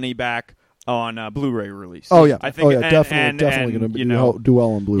its money back on Blu-ray release. Oh yeah, I think, definitely going to do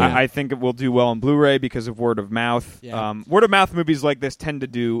well on Blu-ray. I think it will do well on Blu-ray because of word of mouth. Yeah. Word of mouth movies like this tend to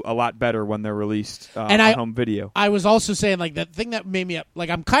do a lot better when they're released on home video. I was also saying, like, the thing that made me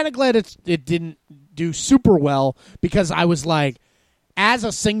like, I'm kind of glad it didn't do super well because I was like, as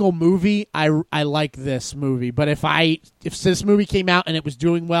a single movie, I like this movie, but if this movie came out and it was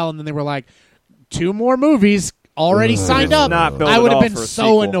doing well, and then they were like 2 more movies already signed up, I would have been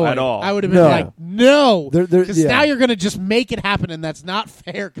so annoyed. At all. I would have been like, no, because now you're going to just make it happen, and that's not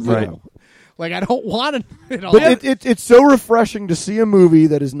fair. Right. I don't want it all. But it's so refreshing to see a movie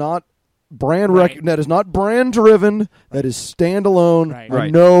that is not that is not brand driven, that is standalone. Right. I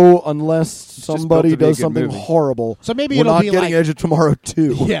know unless somebody does something movie. horrible. So maybe we're it'll not be getting like Edge of Tomorrow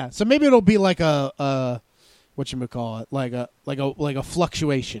 2. Yeah, so maybe it'll be like a whatchamacallit, like a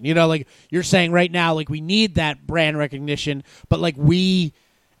fluctuation. You know, like you're saying right now, like we need that brand recognition, but like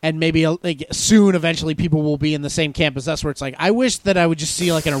and maybe like soon, eventually, people will be in the same camp as us, where it's like, I wish that I would just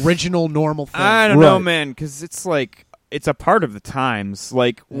see like an original, normal thing. I don't know, man, because it's like it's a part of the times.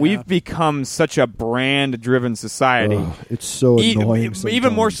 Like we've become such a brand-driven society. It's so annoying.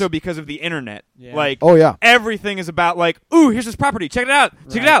 Even more so because of the internet. Yeah. Like, everything is about like, ooh, here's this property. Check it out.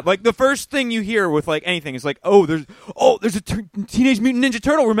 Check it out. Like the first thing you hear with like anything is like, there's a Teenage Mutant Ninja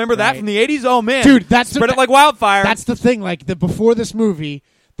Turtle. Remember that from the 80s? Oh man, dude, that's spread it like wildfire. That's the thing. Like before this movie,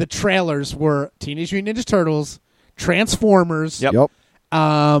 the trailers were Teenage Mutant Ninja Turtles, Transformers. Yep.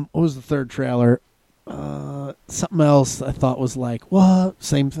 What was the third trailer? Something else I thought was like, what?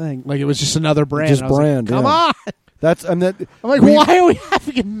 Same thing. Like it was just another brand. Just I was brand. Like, come on. I'm like, why are we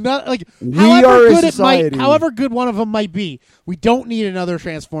having another? Like, however good one of them might be, we don't need another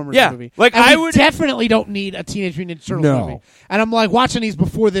Transformers movie. Like and we definitely don't need a Teenage Mutant Ninja Turtles movie. And I'm like watching these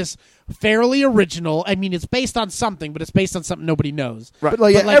before this, fairly original. I mean, it's based on something, but it's based on something nobody knows. Right.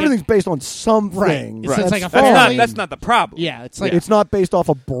 But everything's based on something. Right. So it's like that's not the problem. Yeah, it's like it's not based off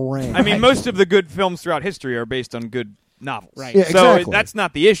a brand. I mean, most of the good films throughout history are based on good novels. Right. Yeah, so exactly. that's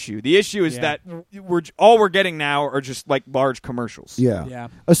not the issue. The issue is that we're getting now are just like large commercials. Yeah.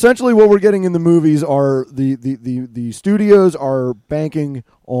 Essentially, what we're getting in the movies are the studios are banking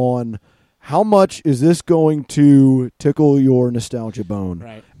on how much is this going to tickle your nostalgia bone,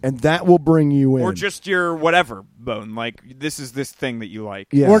 right? And that will bring you in, or just your whatever bone. Like this is this thing that you like,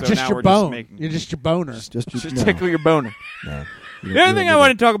 yeah. Or so just your bone. You're just your boner. Just tickle your boner. No. The other thing I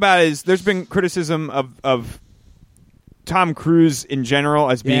want to talk about is there's been criticism of Tom Cruise in general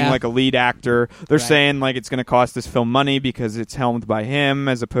as being like a lead actor. They're saying like it's going to cost this film money because it's helmed by him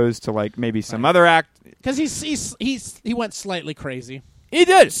as opposed to like maybe some other act. Because he went slightly crazy. He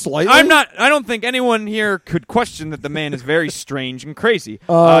did. Slightly? I don't think anyone here could question that the man is very strange and crazy.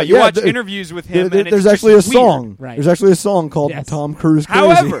 You watch interviews with him, and there's it's actually a just song. Weird. Right. There's actually a song called Tom Cruise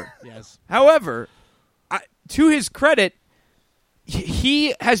Crazy. However, to his credit,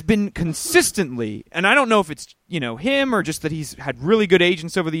 he has been consistently, and I don't know if it's him or just that he's had really good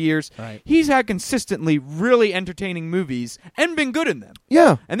agents over the years. Right. He's had consistently really entertaining movies and been good in them.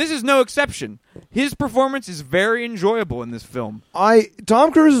 Yeah, and this is no exception. His performance is very enjoyable in this film.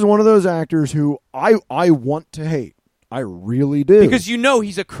 Tom Cruise is one of those actors who I want to hate. I really do. Because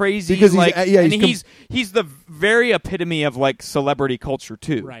he's a crazy, he's the very epitome of like celebrity culture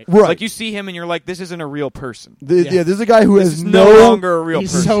too. Right. Like you see him and you're like, this isn't a real person. This is a guy who has no longer a real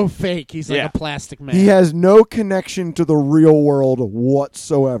person. He's so fake. He's like a plastic man. He has no connection to the real world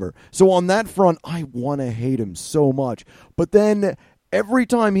whatsoever. So on that front, I want to hate him so much. But then every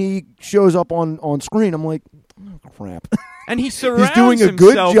time he shows up on screen, I'm like, oh, crap. And he surrounds He's doing a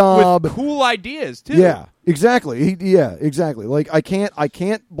good job with cool ideas too. Yeah, exactly. Exactly. Like I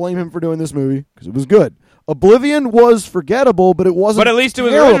can't blame him for doing this movie because it was good. Oblivion was forgettable, but it wasn't. But at least it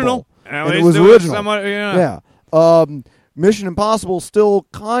was terrible. original. And it was original. Somewhat, yeah. Mission Impossible still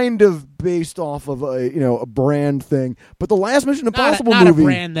kind of based off of a brand thing, but the last Mission Impossible not movie, a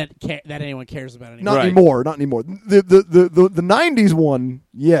brand that anyone cares about anymore. Not anymore. The 90s one,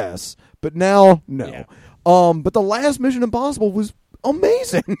 yes, but now no. Yeah. But the last Mission Impossible was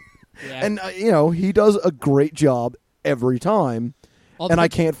amazing. Yeah. And he does a great job every time. And I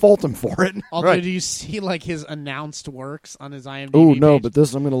can't fault him for it. Although, do you see like his announced works on his IMDb Oh no, page? but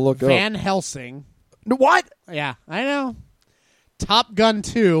this I'm going to look up. Van Helsing. What? Yeah, I know. Top Gun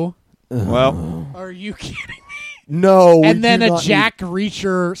 2. Well, are you kidding me? No. And then a Jack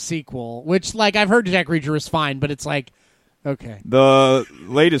Reacher sequel, which like I've heard Jack Reacher is fine, but it's like okay. The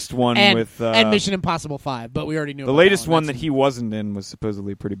latest one with and Mission Impossible 5, but we already knew the latest one that he wasn't in was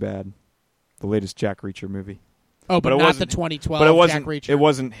supposedly pretty bad. The latest Jack Reacher movie. Oh, but not the 2012 but it wasn't, Jack Reacher. It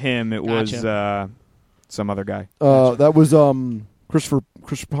wasn't him. It Gotcha. was some other guy. That was Chris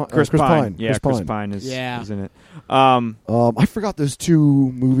Pine. Yeah, Chris Pine is in it. I forgot those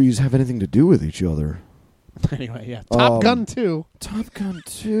two movies have anything to do with each other. Anyway, yeah. Top Gun 2. Top Gun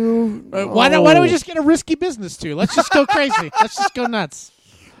 2? Why don't we just get a risky business 2? Let's just go crazy. Let's just go nuts.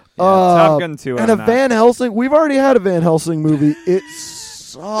 Yeah, Top Gun 2. And Van Helsing. We've already had a Van Helsing movie. It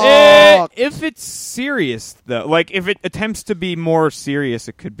sucks. If it's serious, though, like if it attempts to be more serious,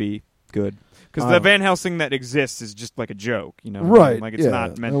 it could be good. Because the Van Helsing that exists is just like a joke, Right. Like it's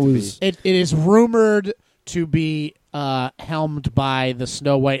not meant to be. It is rumored to be helmed by the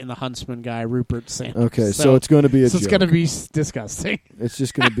Snow White and the Huntsman guy, Rupert Sanders. Okay, so it's going to be a joke. it's going to be disgusting. It's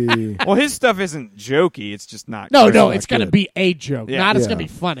just going to be... Well, his stuff isn't jokey. It's just not. No, good. it's going to good. be a joke. Yeah. Not it's Yeah. going to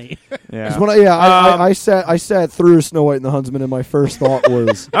be funny. Yeah. I sat through Snow White and the Huntsman, and my first thought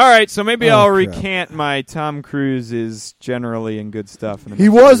was... All right, so maybe Oh, I'll crap. recant my Tom Cruise is generally in good stuff. In the He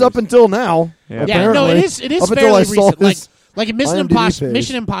next was few up years. until now. Yeah. Yeah, no, apparently. it is Up until fairly I saw recent. his Like Mission IMDb Impossible. page.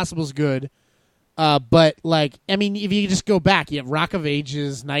 Mission Impossible's good. But like, I mean, if you just go back, you have Rock of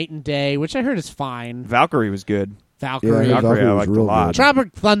Ages, Night and Day, which I heard is fine. Valkyrie was good. Valkyrie. Yeah, Valkyrie I was liked a real lot. good.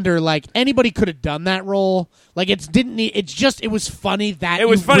 Tropic Thunder, like anybody could have done that role. Like it didn't need. It's just it was funny that It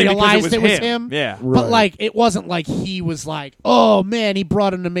was you funny because realized it was him. Yeah. But Right. like it wasn't like he was like, oh man, he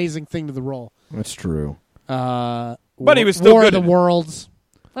brought an amazing thing to the role. That's true. But he was still War good of the in it. Worlds.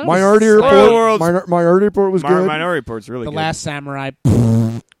 That was Minority slightly- Report. World's- Minority Report was good. Minority Report's really The good. Last Samurai.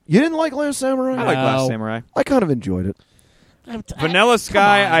 You didn't like Last Samurai? I like Last No. Samurai. I kind of enjoyed it. Vanilla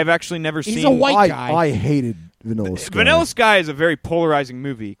Sky, on. I've actually never He's seen. a white guy. I hated Vanilla Sky. Vanilla Sky is a very polarizing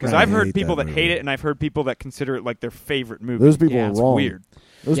movie because I I've heard hate people that that hate movie. it, and I've heard people that consider it like their favorite movie. Those people Yeah, are it's wrong. weird.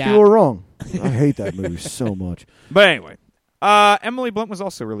 Those Yeah. people are wrong. I hate that movie so much. But anyway, Emily Blunt was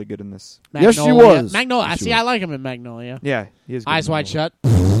also really good in this. Yes, she Magnolia. was. Magnolia. Yes, she See, was. I like him in Magnolia. Yeah, he is. Good Eyes in Wide that Shut.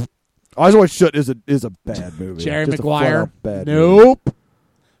 Eyes Wide Shut is a bad movie. Jerry Just a Maguire. flat-out bad movie. Nope.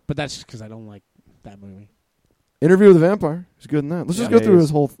 But that's just because I don't like that movie. Interview with the Vampire. He's good in that. Let's just Yeah, go through he his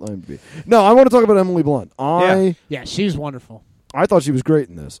is. whole IMDb. No, I want to talk about Emily Blunt. Yeah, she's wonderful. I thought she was great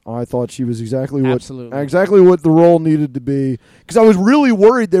in this. I thought she was exactly Absolutely. what the role needed to be. Because I was really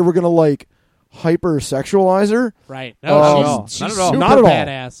worried they were going to like hypersexualize her. Right. Not No, at all. she's Not at all. super Not at all.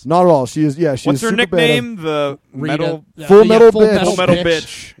 badass. Not at all. She is. Yeah, she What's is her super nickname? badass. The metal. Full Metal Full Bitch. Metal, Full Metal bitch.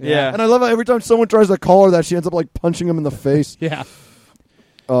 Bitch. Yeah. And I love how every time someone tries to call her that, she ends up like punching him in the face. Yeah.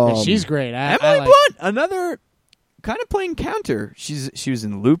 Um, She's great. I Emily like, Blunt, another kind of playing counter. She was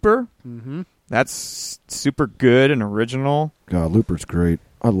in Looper. Mm-hmm. That's super good and original. God, Looper's great.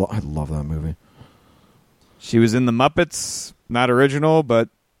 I love that movie. She was in the Muppets, not original, but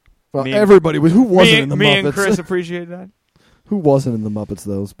Well, Me and- everybody was. Who wasn't in the me Muppets? and Chris appreciate that. Who wasn't in the Muppets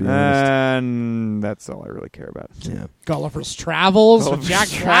though? Let's be honest. And that's all I really care about. Yeah. Gulliver's Travels with Gulliver's Jack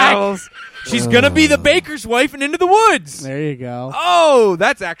Black. Travels. She's gonna be the baker's wife in Into the Woods. There you go. Oh,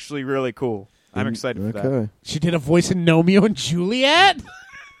 that's actually really cool. I'm excited for that. Okay. She did a voice in Romeo and Juliet.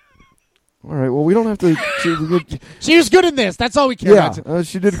 All right. Well, we don't have to. She was good in this. That's all we care Yeah, about.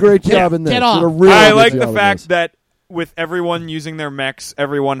 she did a great job in this. get She did a off. really I good like job the in fact this. that with everyone using their mechs,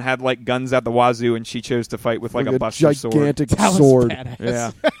 everyone had like guns at the wazoo, and she chose to fight with like a buster sword. gigantic That was sword. badass.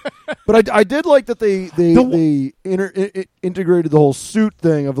 Yeah, But I did like that they integrated the whole suit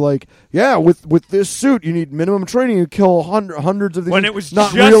thing of like, yeah, with this suit you need minimum training. You kill hundreds of these. when it was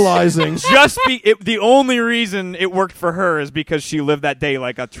not just, realizing. the only reason it worked for her is because she lived that day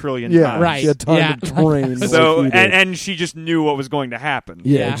like a trillion Yeah, times. Right. She had time Yeah. to train. So like he did. and she just knew what was going to happen.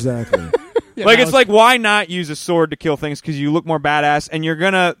 yeah, Yeah. exactly. Yeah, Like that it's was- like why not use a sword to kill things because you look more badass and you're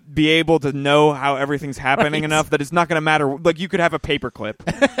gonna be able to know how everything's happening Right. enough that it's not gonna matter. Like you could have a paperclip.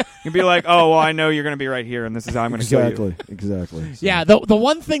 You'd be like, oh well, I know you're gonna be right here and this is how I'm gonna kill you. Exactly. So- Yeah, the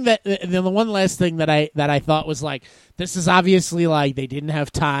one thing that the one last thing that I thought was like, this is obviously like they didn't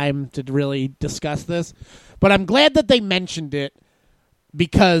have time to really discuss this, but I'm glad that they mentioned it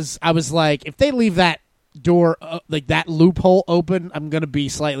because I was like, if they leave that door like that loophole open, I'm gonna be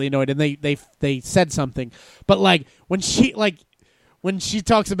slightly annoyed. And they said something, but like when she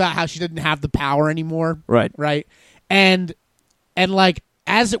talks about how she didn't have the power anymore, Right. and like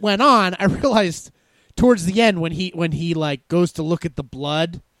as it went on, I realized towards the end when he like goes to look at the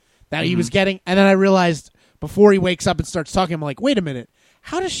blood that he was getting, and then I realized before he wakes up and starts talking, I'm like, wait a minute,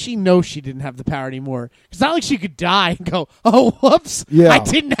 how does she know she didn't have the power anymore? It's not like she could die and go, oh whoops, Yeah. I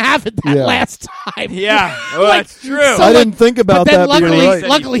didn't have it that Yeah. last time. Yeah, well, Like, that's true. so, I like, didn't think about but then that. but you're luckily, right.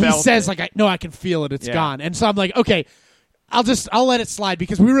 luckily he felt says it. like, I can feel it. It's Yeah. gone. And so I'm like, okay, I'll let it slide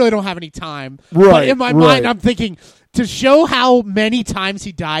because we really don't have any time. Right, But in my right. mind, I'm thinking to show how many times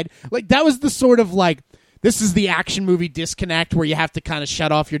he died. Like that was the sort of like this is the action movie disconnect where you have to kind of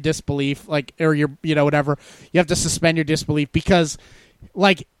shut off your disbelief, like or your whatever. You have to suspend your disbelief because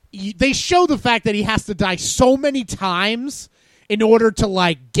like they show the fact that he has to die so many times in order to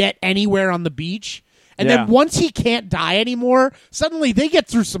like get anywhere on the beach. And Yeah. then once he can't die anymore, suddenly they get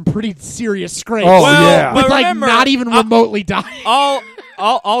through some pretty serious scrapes. Oh, Well, yeah. With but like remember, not even remotely dying.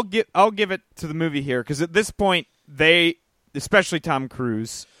 I'll give it to the movie here because at this point they especially Tom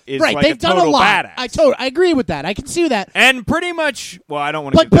Cruise, is right, like they've a done total a lot. badass. I agree with that. I can see that. And pretty much, well, I don't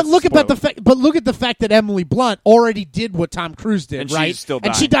want to. But look at the fact that Emily Blunt already did what Tom Cruise did, And right? she's still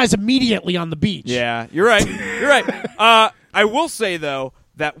and she dying. dies immediately on the beach. Yeah, you're right. You're right. I will say though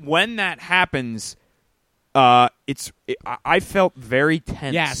that when that happens, I felt very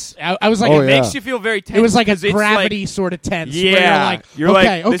tense. Yes, I was like, Oh, It yeah. makes you feel very tense. it was like a 'cause it's gravity sort of tense. Yeah, where you're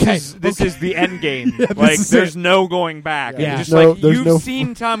like, okay, this is the end game. this like, is there's it. no going back. Yeah. It's just No, like there's you've no-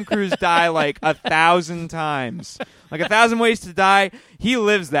 seen Tom Cruise die like 1,000 times, like 1,000 ways to die. He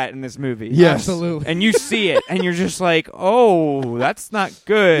lives that in this movie. Yes. absolutely. and you see it, and you're just like, oh, that's not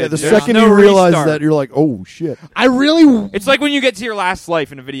good. Yeah, the There's second no you realize restart. that, you're like, oh shit. I really, It's like when you get to your last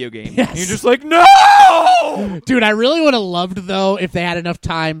life in a video game. Yes. And you're just like, no! dude, I really would have loved though if they had enough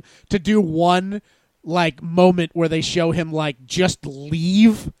time to do one like moment where they show him like just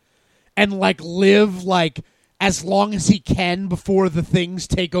leave and like live like as long as he can before the things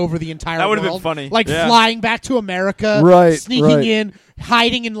take over the entire That world. would've been funny. Like Yeah. flying back to America, Right, sneaking right. in,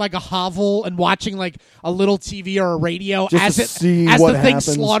 hiding in like a hovel and watching like a little TV or a radio Just as to it see as what the thing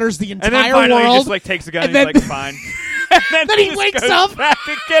happens. slaughters the And entire then finally world. he just like takes a gun and, and he's then- like, fine. And Then he just wakes goes up. back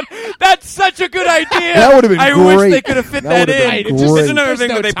again. That's such a good idea. That would've been I great. wish they could have fit That that, would've in. been Right, it just- great. It's another There's thing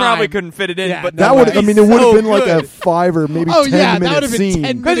no that they probably time. couldn't fit it in. Yeah, but no That would, way. I mean, it would have so been like a good. 5 or maybe Oh, 10 yeah, that minute would've been scene.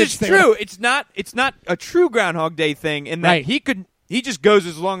 10 Because minutes it's there. true. It's not a true Groundhog Day thing in that Right. he just goes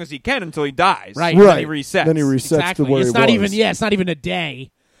as long as he can until he dies. Right. And Right. Then he resets. Then he resets Exactly. to where It's he not was. even. Yeah, it's not even a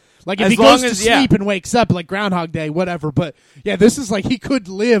day. Like if As he long goes to as- yeah. sleep and wakes up like Groundhog Day, whatever. But yeah, this is like he could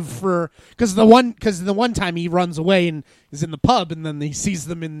live for because the one time he runs away and is in the pub and then he sees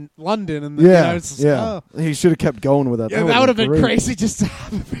them in London and then, Yeah, it's just, yeah. oh. He should have kept going with that. Yeah, that would have been great. crazy just to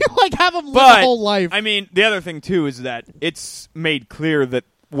have him, have him live But a whole life. I mean, the other thing too is that it's made clear that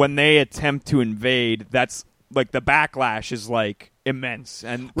when they attempt to invade, that's like the backlash is like immense,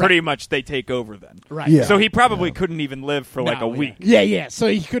 and pretty much they take over then. right. Yeah. So he probably couldn't even live for like No, a week. Yeah. So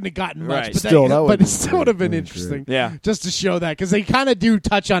he couldn't have gotten much, Right. but, Still, that but would've it still would have been been interesting. Yeah. just to show that because they kind of do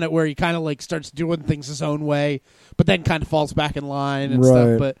touch on it where he kind of like starts doing things his own way, but then kind of falls back in line and Right.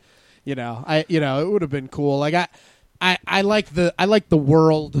 stuff. But it would have been cool. Like I like the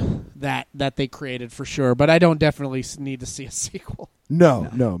world that they created for sure, but I don't definitely need to see a sequel. No,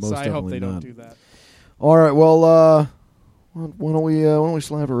 most So I hope definitely they don't not. do that. All right, well, why don't we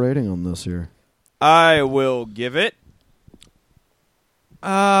slap a rating on this here? I will give it.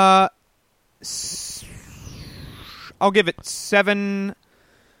 I'll give it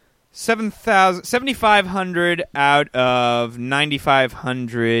 7,500 out of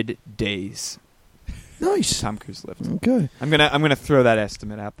 9,500 days. Nice. Tom Cruise lived. Okay. I'm gonna throw that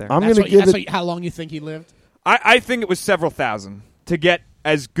estimate out there. I'm gonna give it. How long you think he lived? I think it was several thousand to get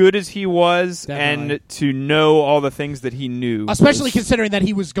as good as he was Definitely. and to know all the things that he knew. Especially was- considering that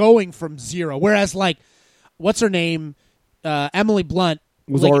he was going from zero, whereas like, what's her name, Emily Blunt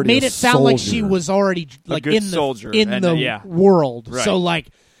Was like, already made a it sound like she soldier. was already like good in the soldier, in and, the yeah. world. Right. So like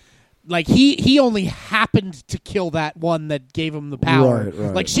he only happened to kill that one that gave him the power.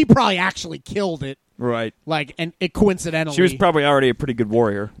 Right. Like she probably actually killed it. right. Like and it coincidentally She was probably already a pretty good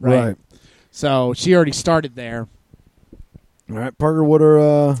warrior. right. So she already started there. All right, Parker. What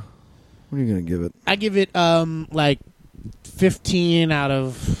are you gonna give it? I give it like 15 out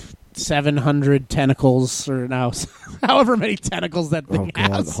of 700 tentacles or no, however many tentacles that Oh thing God,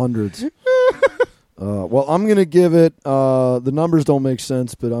 has. hundreds. Well, I'm gonna give it. The numbers don't make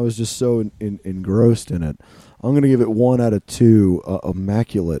sense, but I was just so engrossed in it. I'm gonna give it 1 out of 2.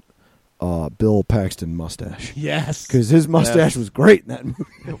 Immaculate Bill Paxton mustache. Yes. Because his mustache Yes. was great in that movie.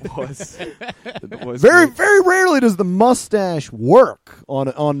 It was. It was Very, great. very rarely does the mustache work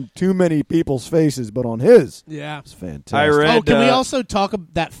on too many people's faces, but on his, Yeah. it's fantastic. I read. Oh, can we also talk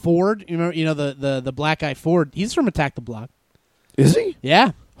about that Ford? You know the black guy Ford. He's from Attack the Block. Is he?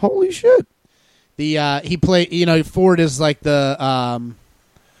 Yeah. Holy shit! He played. Ford is like the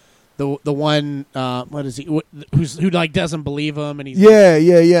one. What is he? Who like doesn't believe him, and he's Yeah.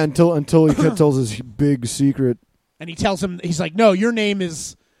 Until he tells his big secret. and he tells him he's like, no, your name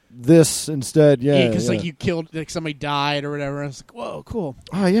is This instead, yeah, because yeah. like you killed like somebody died or whatever. I was like, whoa, cool.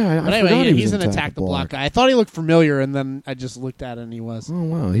 Oh yeah, I But anyway, forgot yeah, he he's was an in Attack the Block guy. I thought he looked familiar, and then I just looked at it, and he was Oh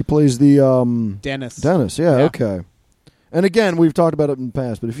wow, he plays the Dennis. Dennis. Yeah, Yeah. okay. And again, we've talked about it in the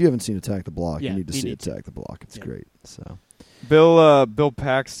past, but if you haven't seen Attack the Block, Yeah, you need to you see need to. Attack the Block. It's Yeah. great. So Bill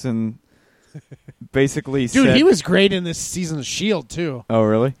Paxton basically Dude, said, he was great in this season of S.H.I.E.L.D. too. Oh,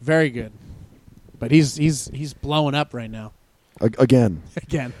 really? Very good. But he's blowing up right now. again,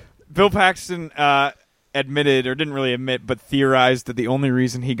 Again. Bill Paxton admitted, or didn't really admit, but theorized that the only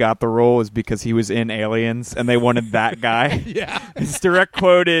reason he got the role is because he was in Aliens, and they wanted that guy. Yeah. His direct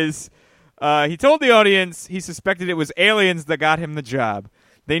quote is, he told the audience he suspected it was aliens that got him the job.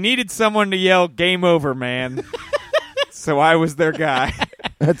 They needed someone to yell, "Game over, man." So I was their guy.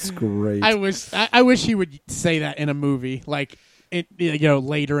 That's great. I wish he would say that in a movie, like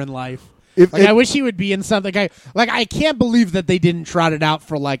later in life. I wish he would be in something. I can't believe that they didn't trot it out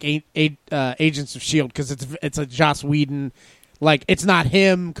for like Agents of S.H.I.E.L.D. because it's a Joss Whedon. Like, it's not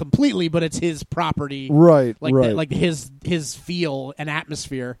him completely, but it's his property, right? Like right. like his feel and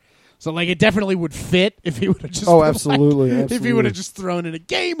atmosphere. So like it definitely would fit if he would have just absolutely. If he would have just thrown in a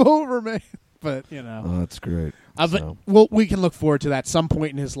 "game over, man." But that's great. But we can look forward to that. Some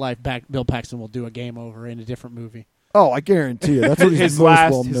point in his life, Bill Paxton will do a game over in a different movie. Oh, I guarantee you. That's what he's his most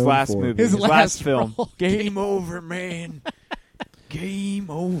last well his known last for. movie, His last film. role. Game over, man. Game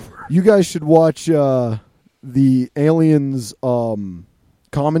over. You guys should watch the Aliens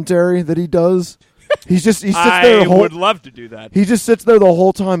commentary that he does. He sits there. I would love to do that. He just sits there the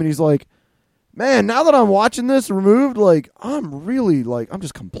whole time, and he's like, "Man, now that I'm watching this removed, like I'm really I'm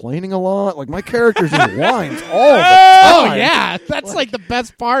just complaining a lot. Like my character just whines all the time." Oh yeah, that's like the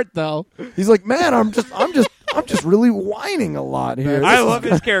best part though. He's like, "Man, I'm just really whining a lot here." I love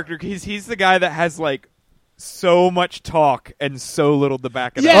his character. He's the guy that has like so much talk and so little to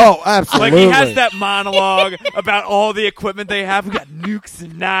back it up. Oh, absolutely. Like he has that monologue about all the equipment they have. We got nukes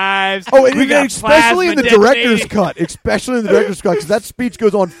and knives. Oh, and we got especially in the plasma director's detonating. cut. Especially in the director's cut, because that speech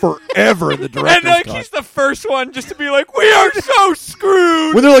goes on forever in the director's And like cut. he's the first one just to be like, "We are so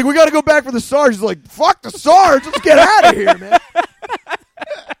screwed." When they're like, "We got to go back for the SARS," he's like, "Fuck the SARS, let's get out of here, man."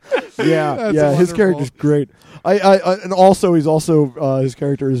 Yeah, That's his wonderful. character's great. I and also he's also his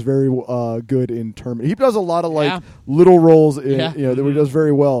character is very good in Terminator. He does a lot of little roles in that he does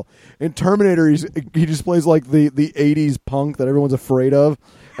very well. In Terminator, he just plays like the 80s punk that everyone's afraid of.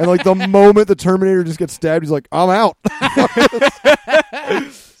 And like the moment the Terminator just gets stabbed, he's like, "I'm out."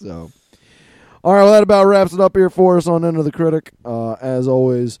 So, all right, well, that about wraps it up here for us on End of the Critic. As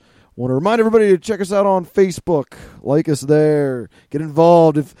always, want to remind everybody to check us out on Facebook, like us there, get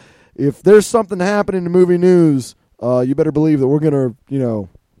involved. If there's something happening in movie news, you better believe that we're going to,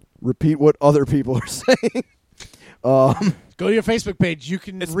 repeat what other people are saying. Go to your Facebook page. You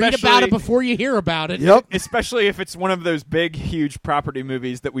can read about it before you hear about it. Yep. Especially if it's one of those big, huge property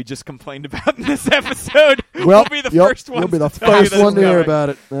movies that we just complained about in this episode. Well, we'll be the first one. You'll be the first one to hear about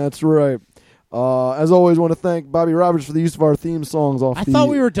it. That's right. As always, want to thank Bobby Roberts for the use of our theme songs off I thought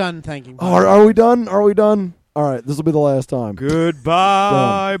we were done thanking Bobby. Are we done? Are we done? All right, this will be the last time.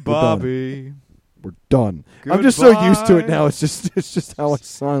 Goodbye, Done. Bobby. We're done. I'm just so used to it now. It's just how I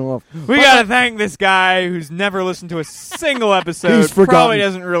sign off. We gotta thank this guy who's never listened to a single episode. He's forgotten. Probably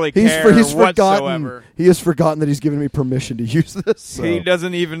doesn't really care He's forgotten. whatsoever. He has forgotten that he's given me permission to use this. So. He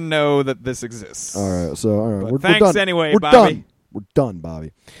doesn't even know that this exists. All right, But thanks we're done. anyway, we're Bobby. Done. We're done,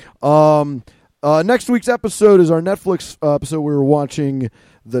 Bobby. Next week's episode is our Netflix episode. We were watching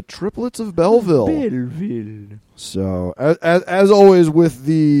The Triplets of Belleville. So, as always with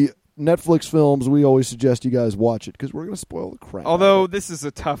the Netflix films, we always suggest you guys watch it because we're going to spoil the crap. Although this is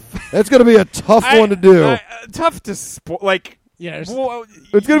a tough... It's going to be a tough one to do. Tough to spoil. Like... Yeah, it's going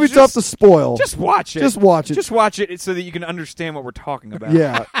to be tough to spoil. Just watch it. Just watch it. Just watch it so that you can understand what we're talking about.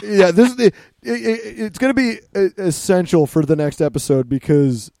 Yeah. It's going to be essential for the next episode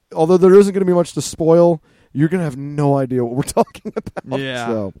because although there isn't going to be much to spoil, you're going to have no idea what we're talking about. Yeah.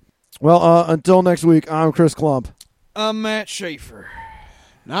 So, well, until next week, I'm Chris Klump. I'm Matt Schaefer.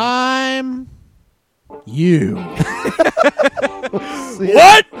 I'm you.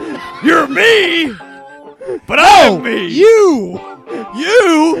 What? You're me? But I'm me. You.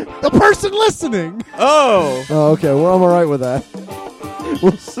 You? The person listening. Oh. Oh, okay. Well, I'm all right with that.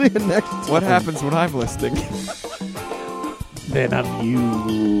 We'll see you next time. What happens when I'm listening? Then I'm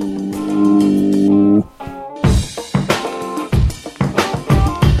you.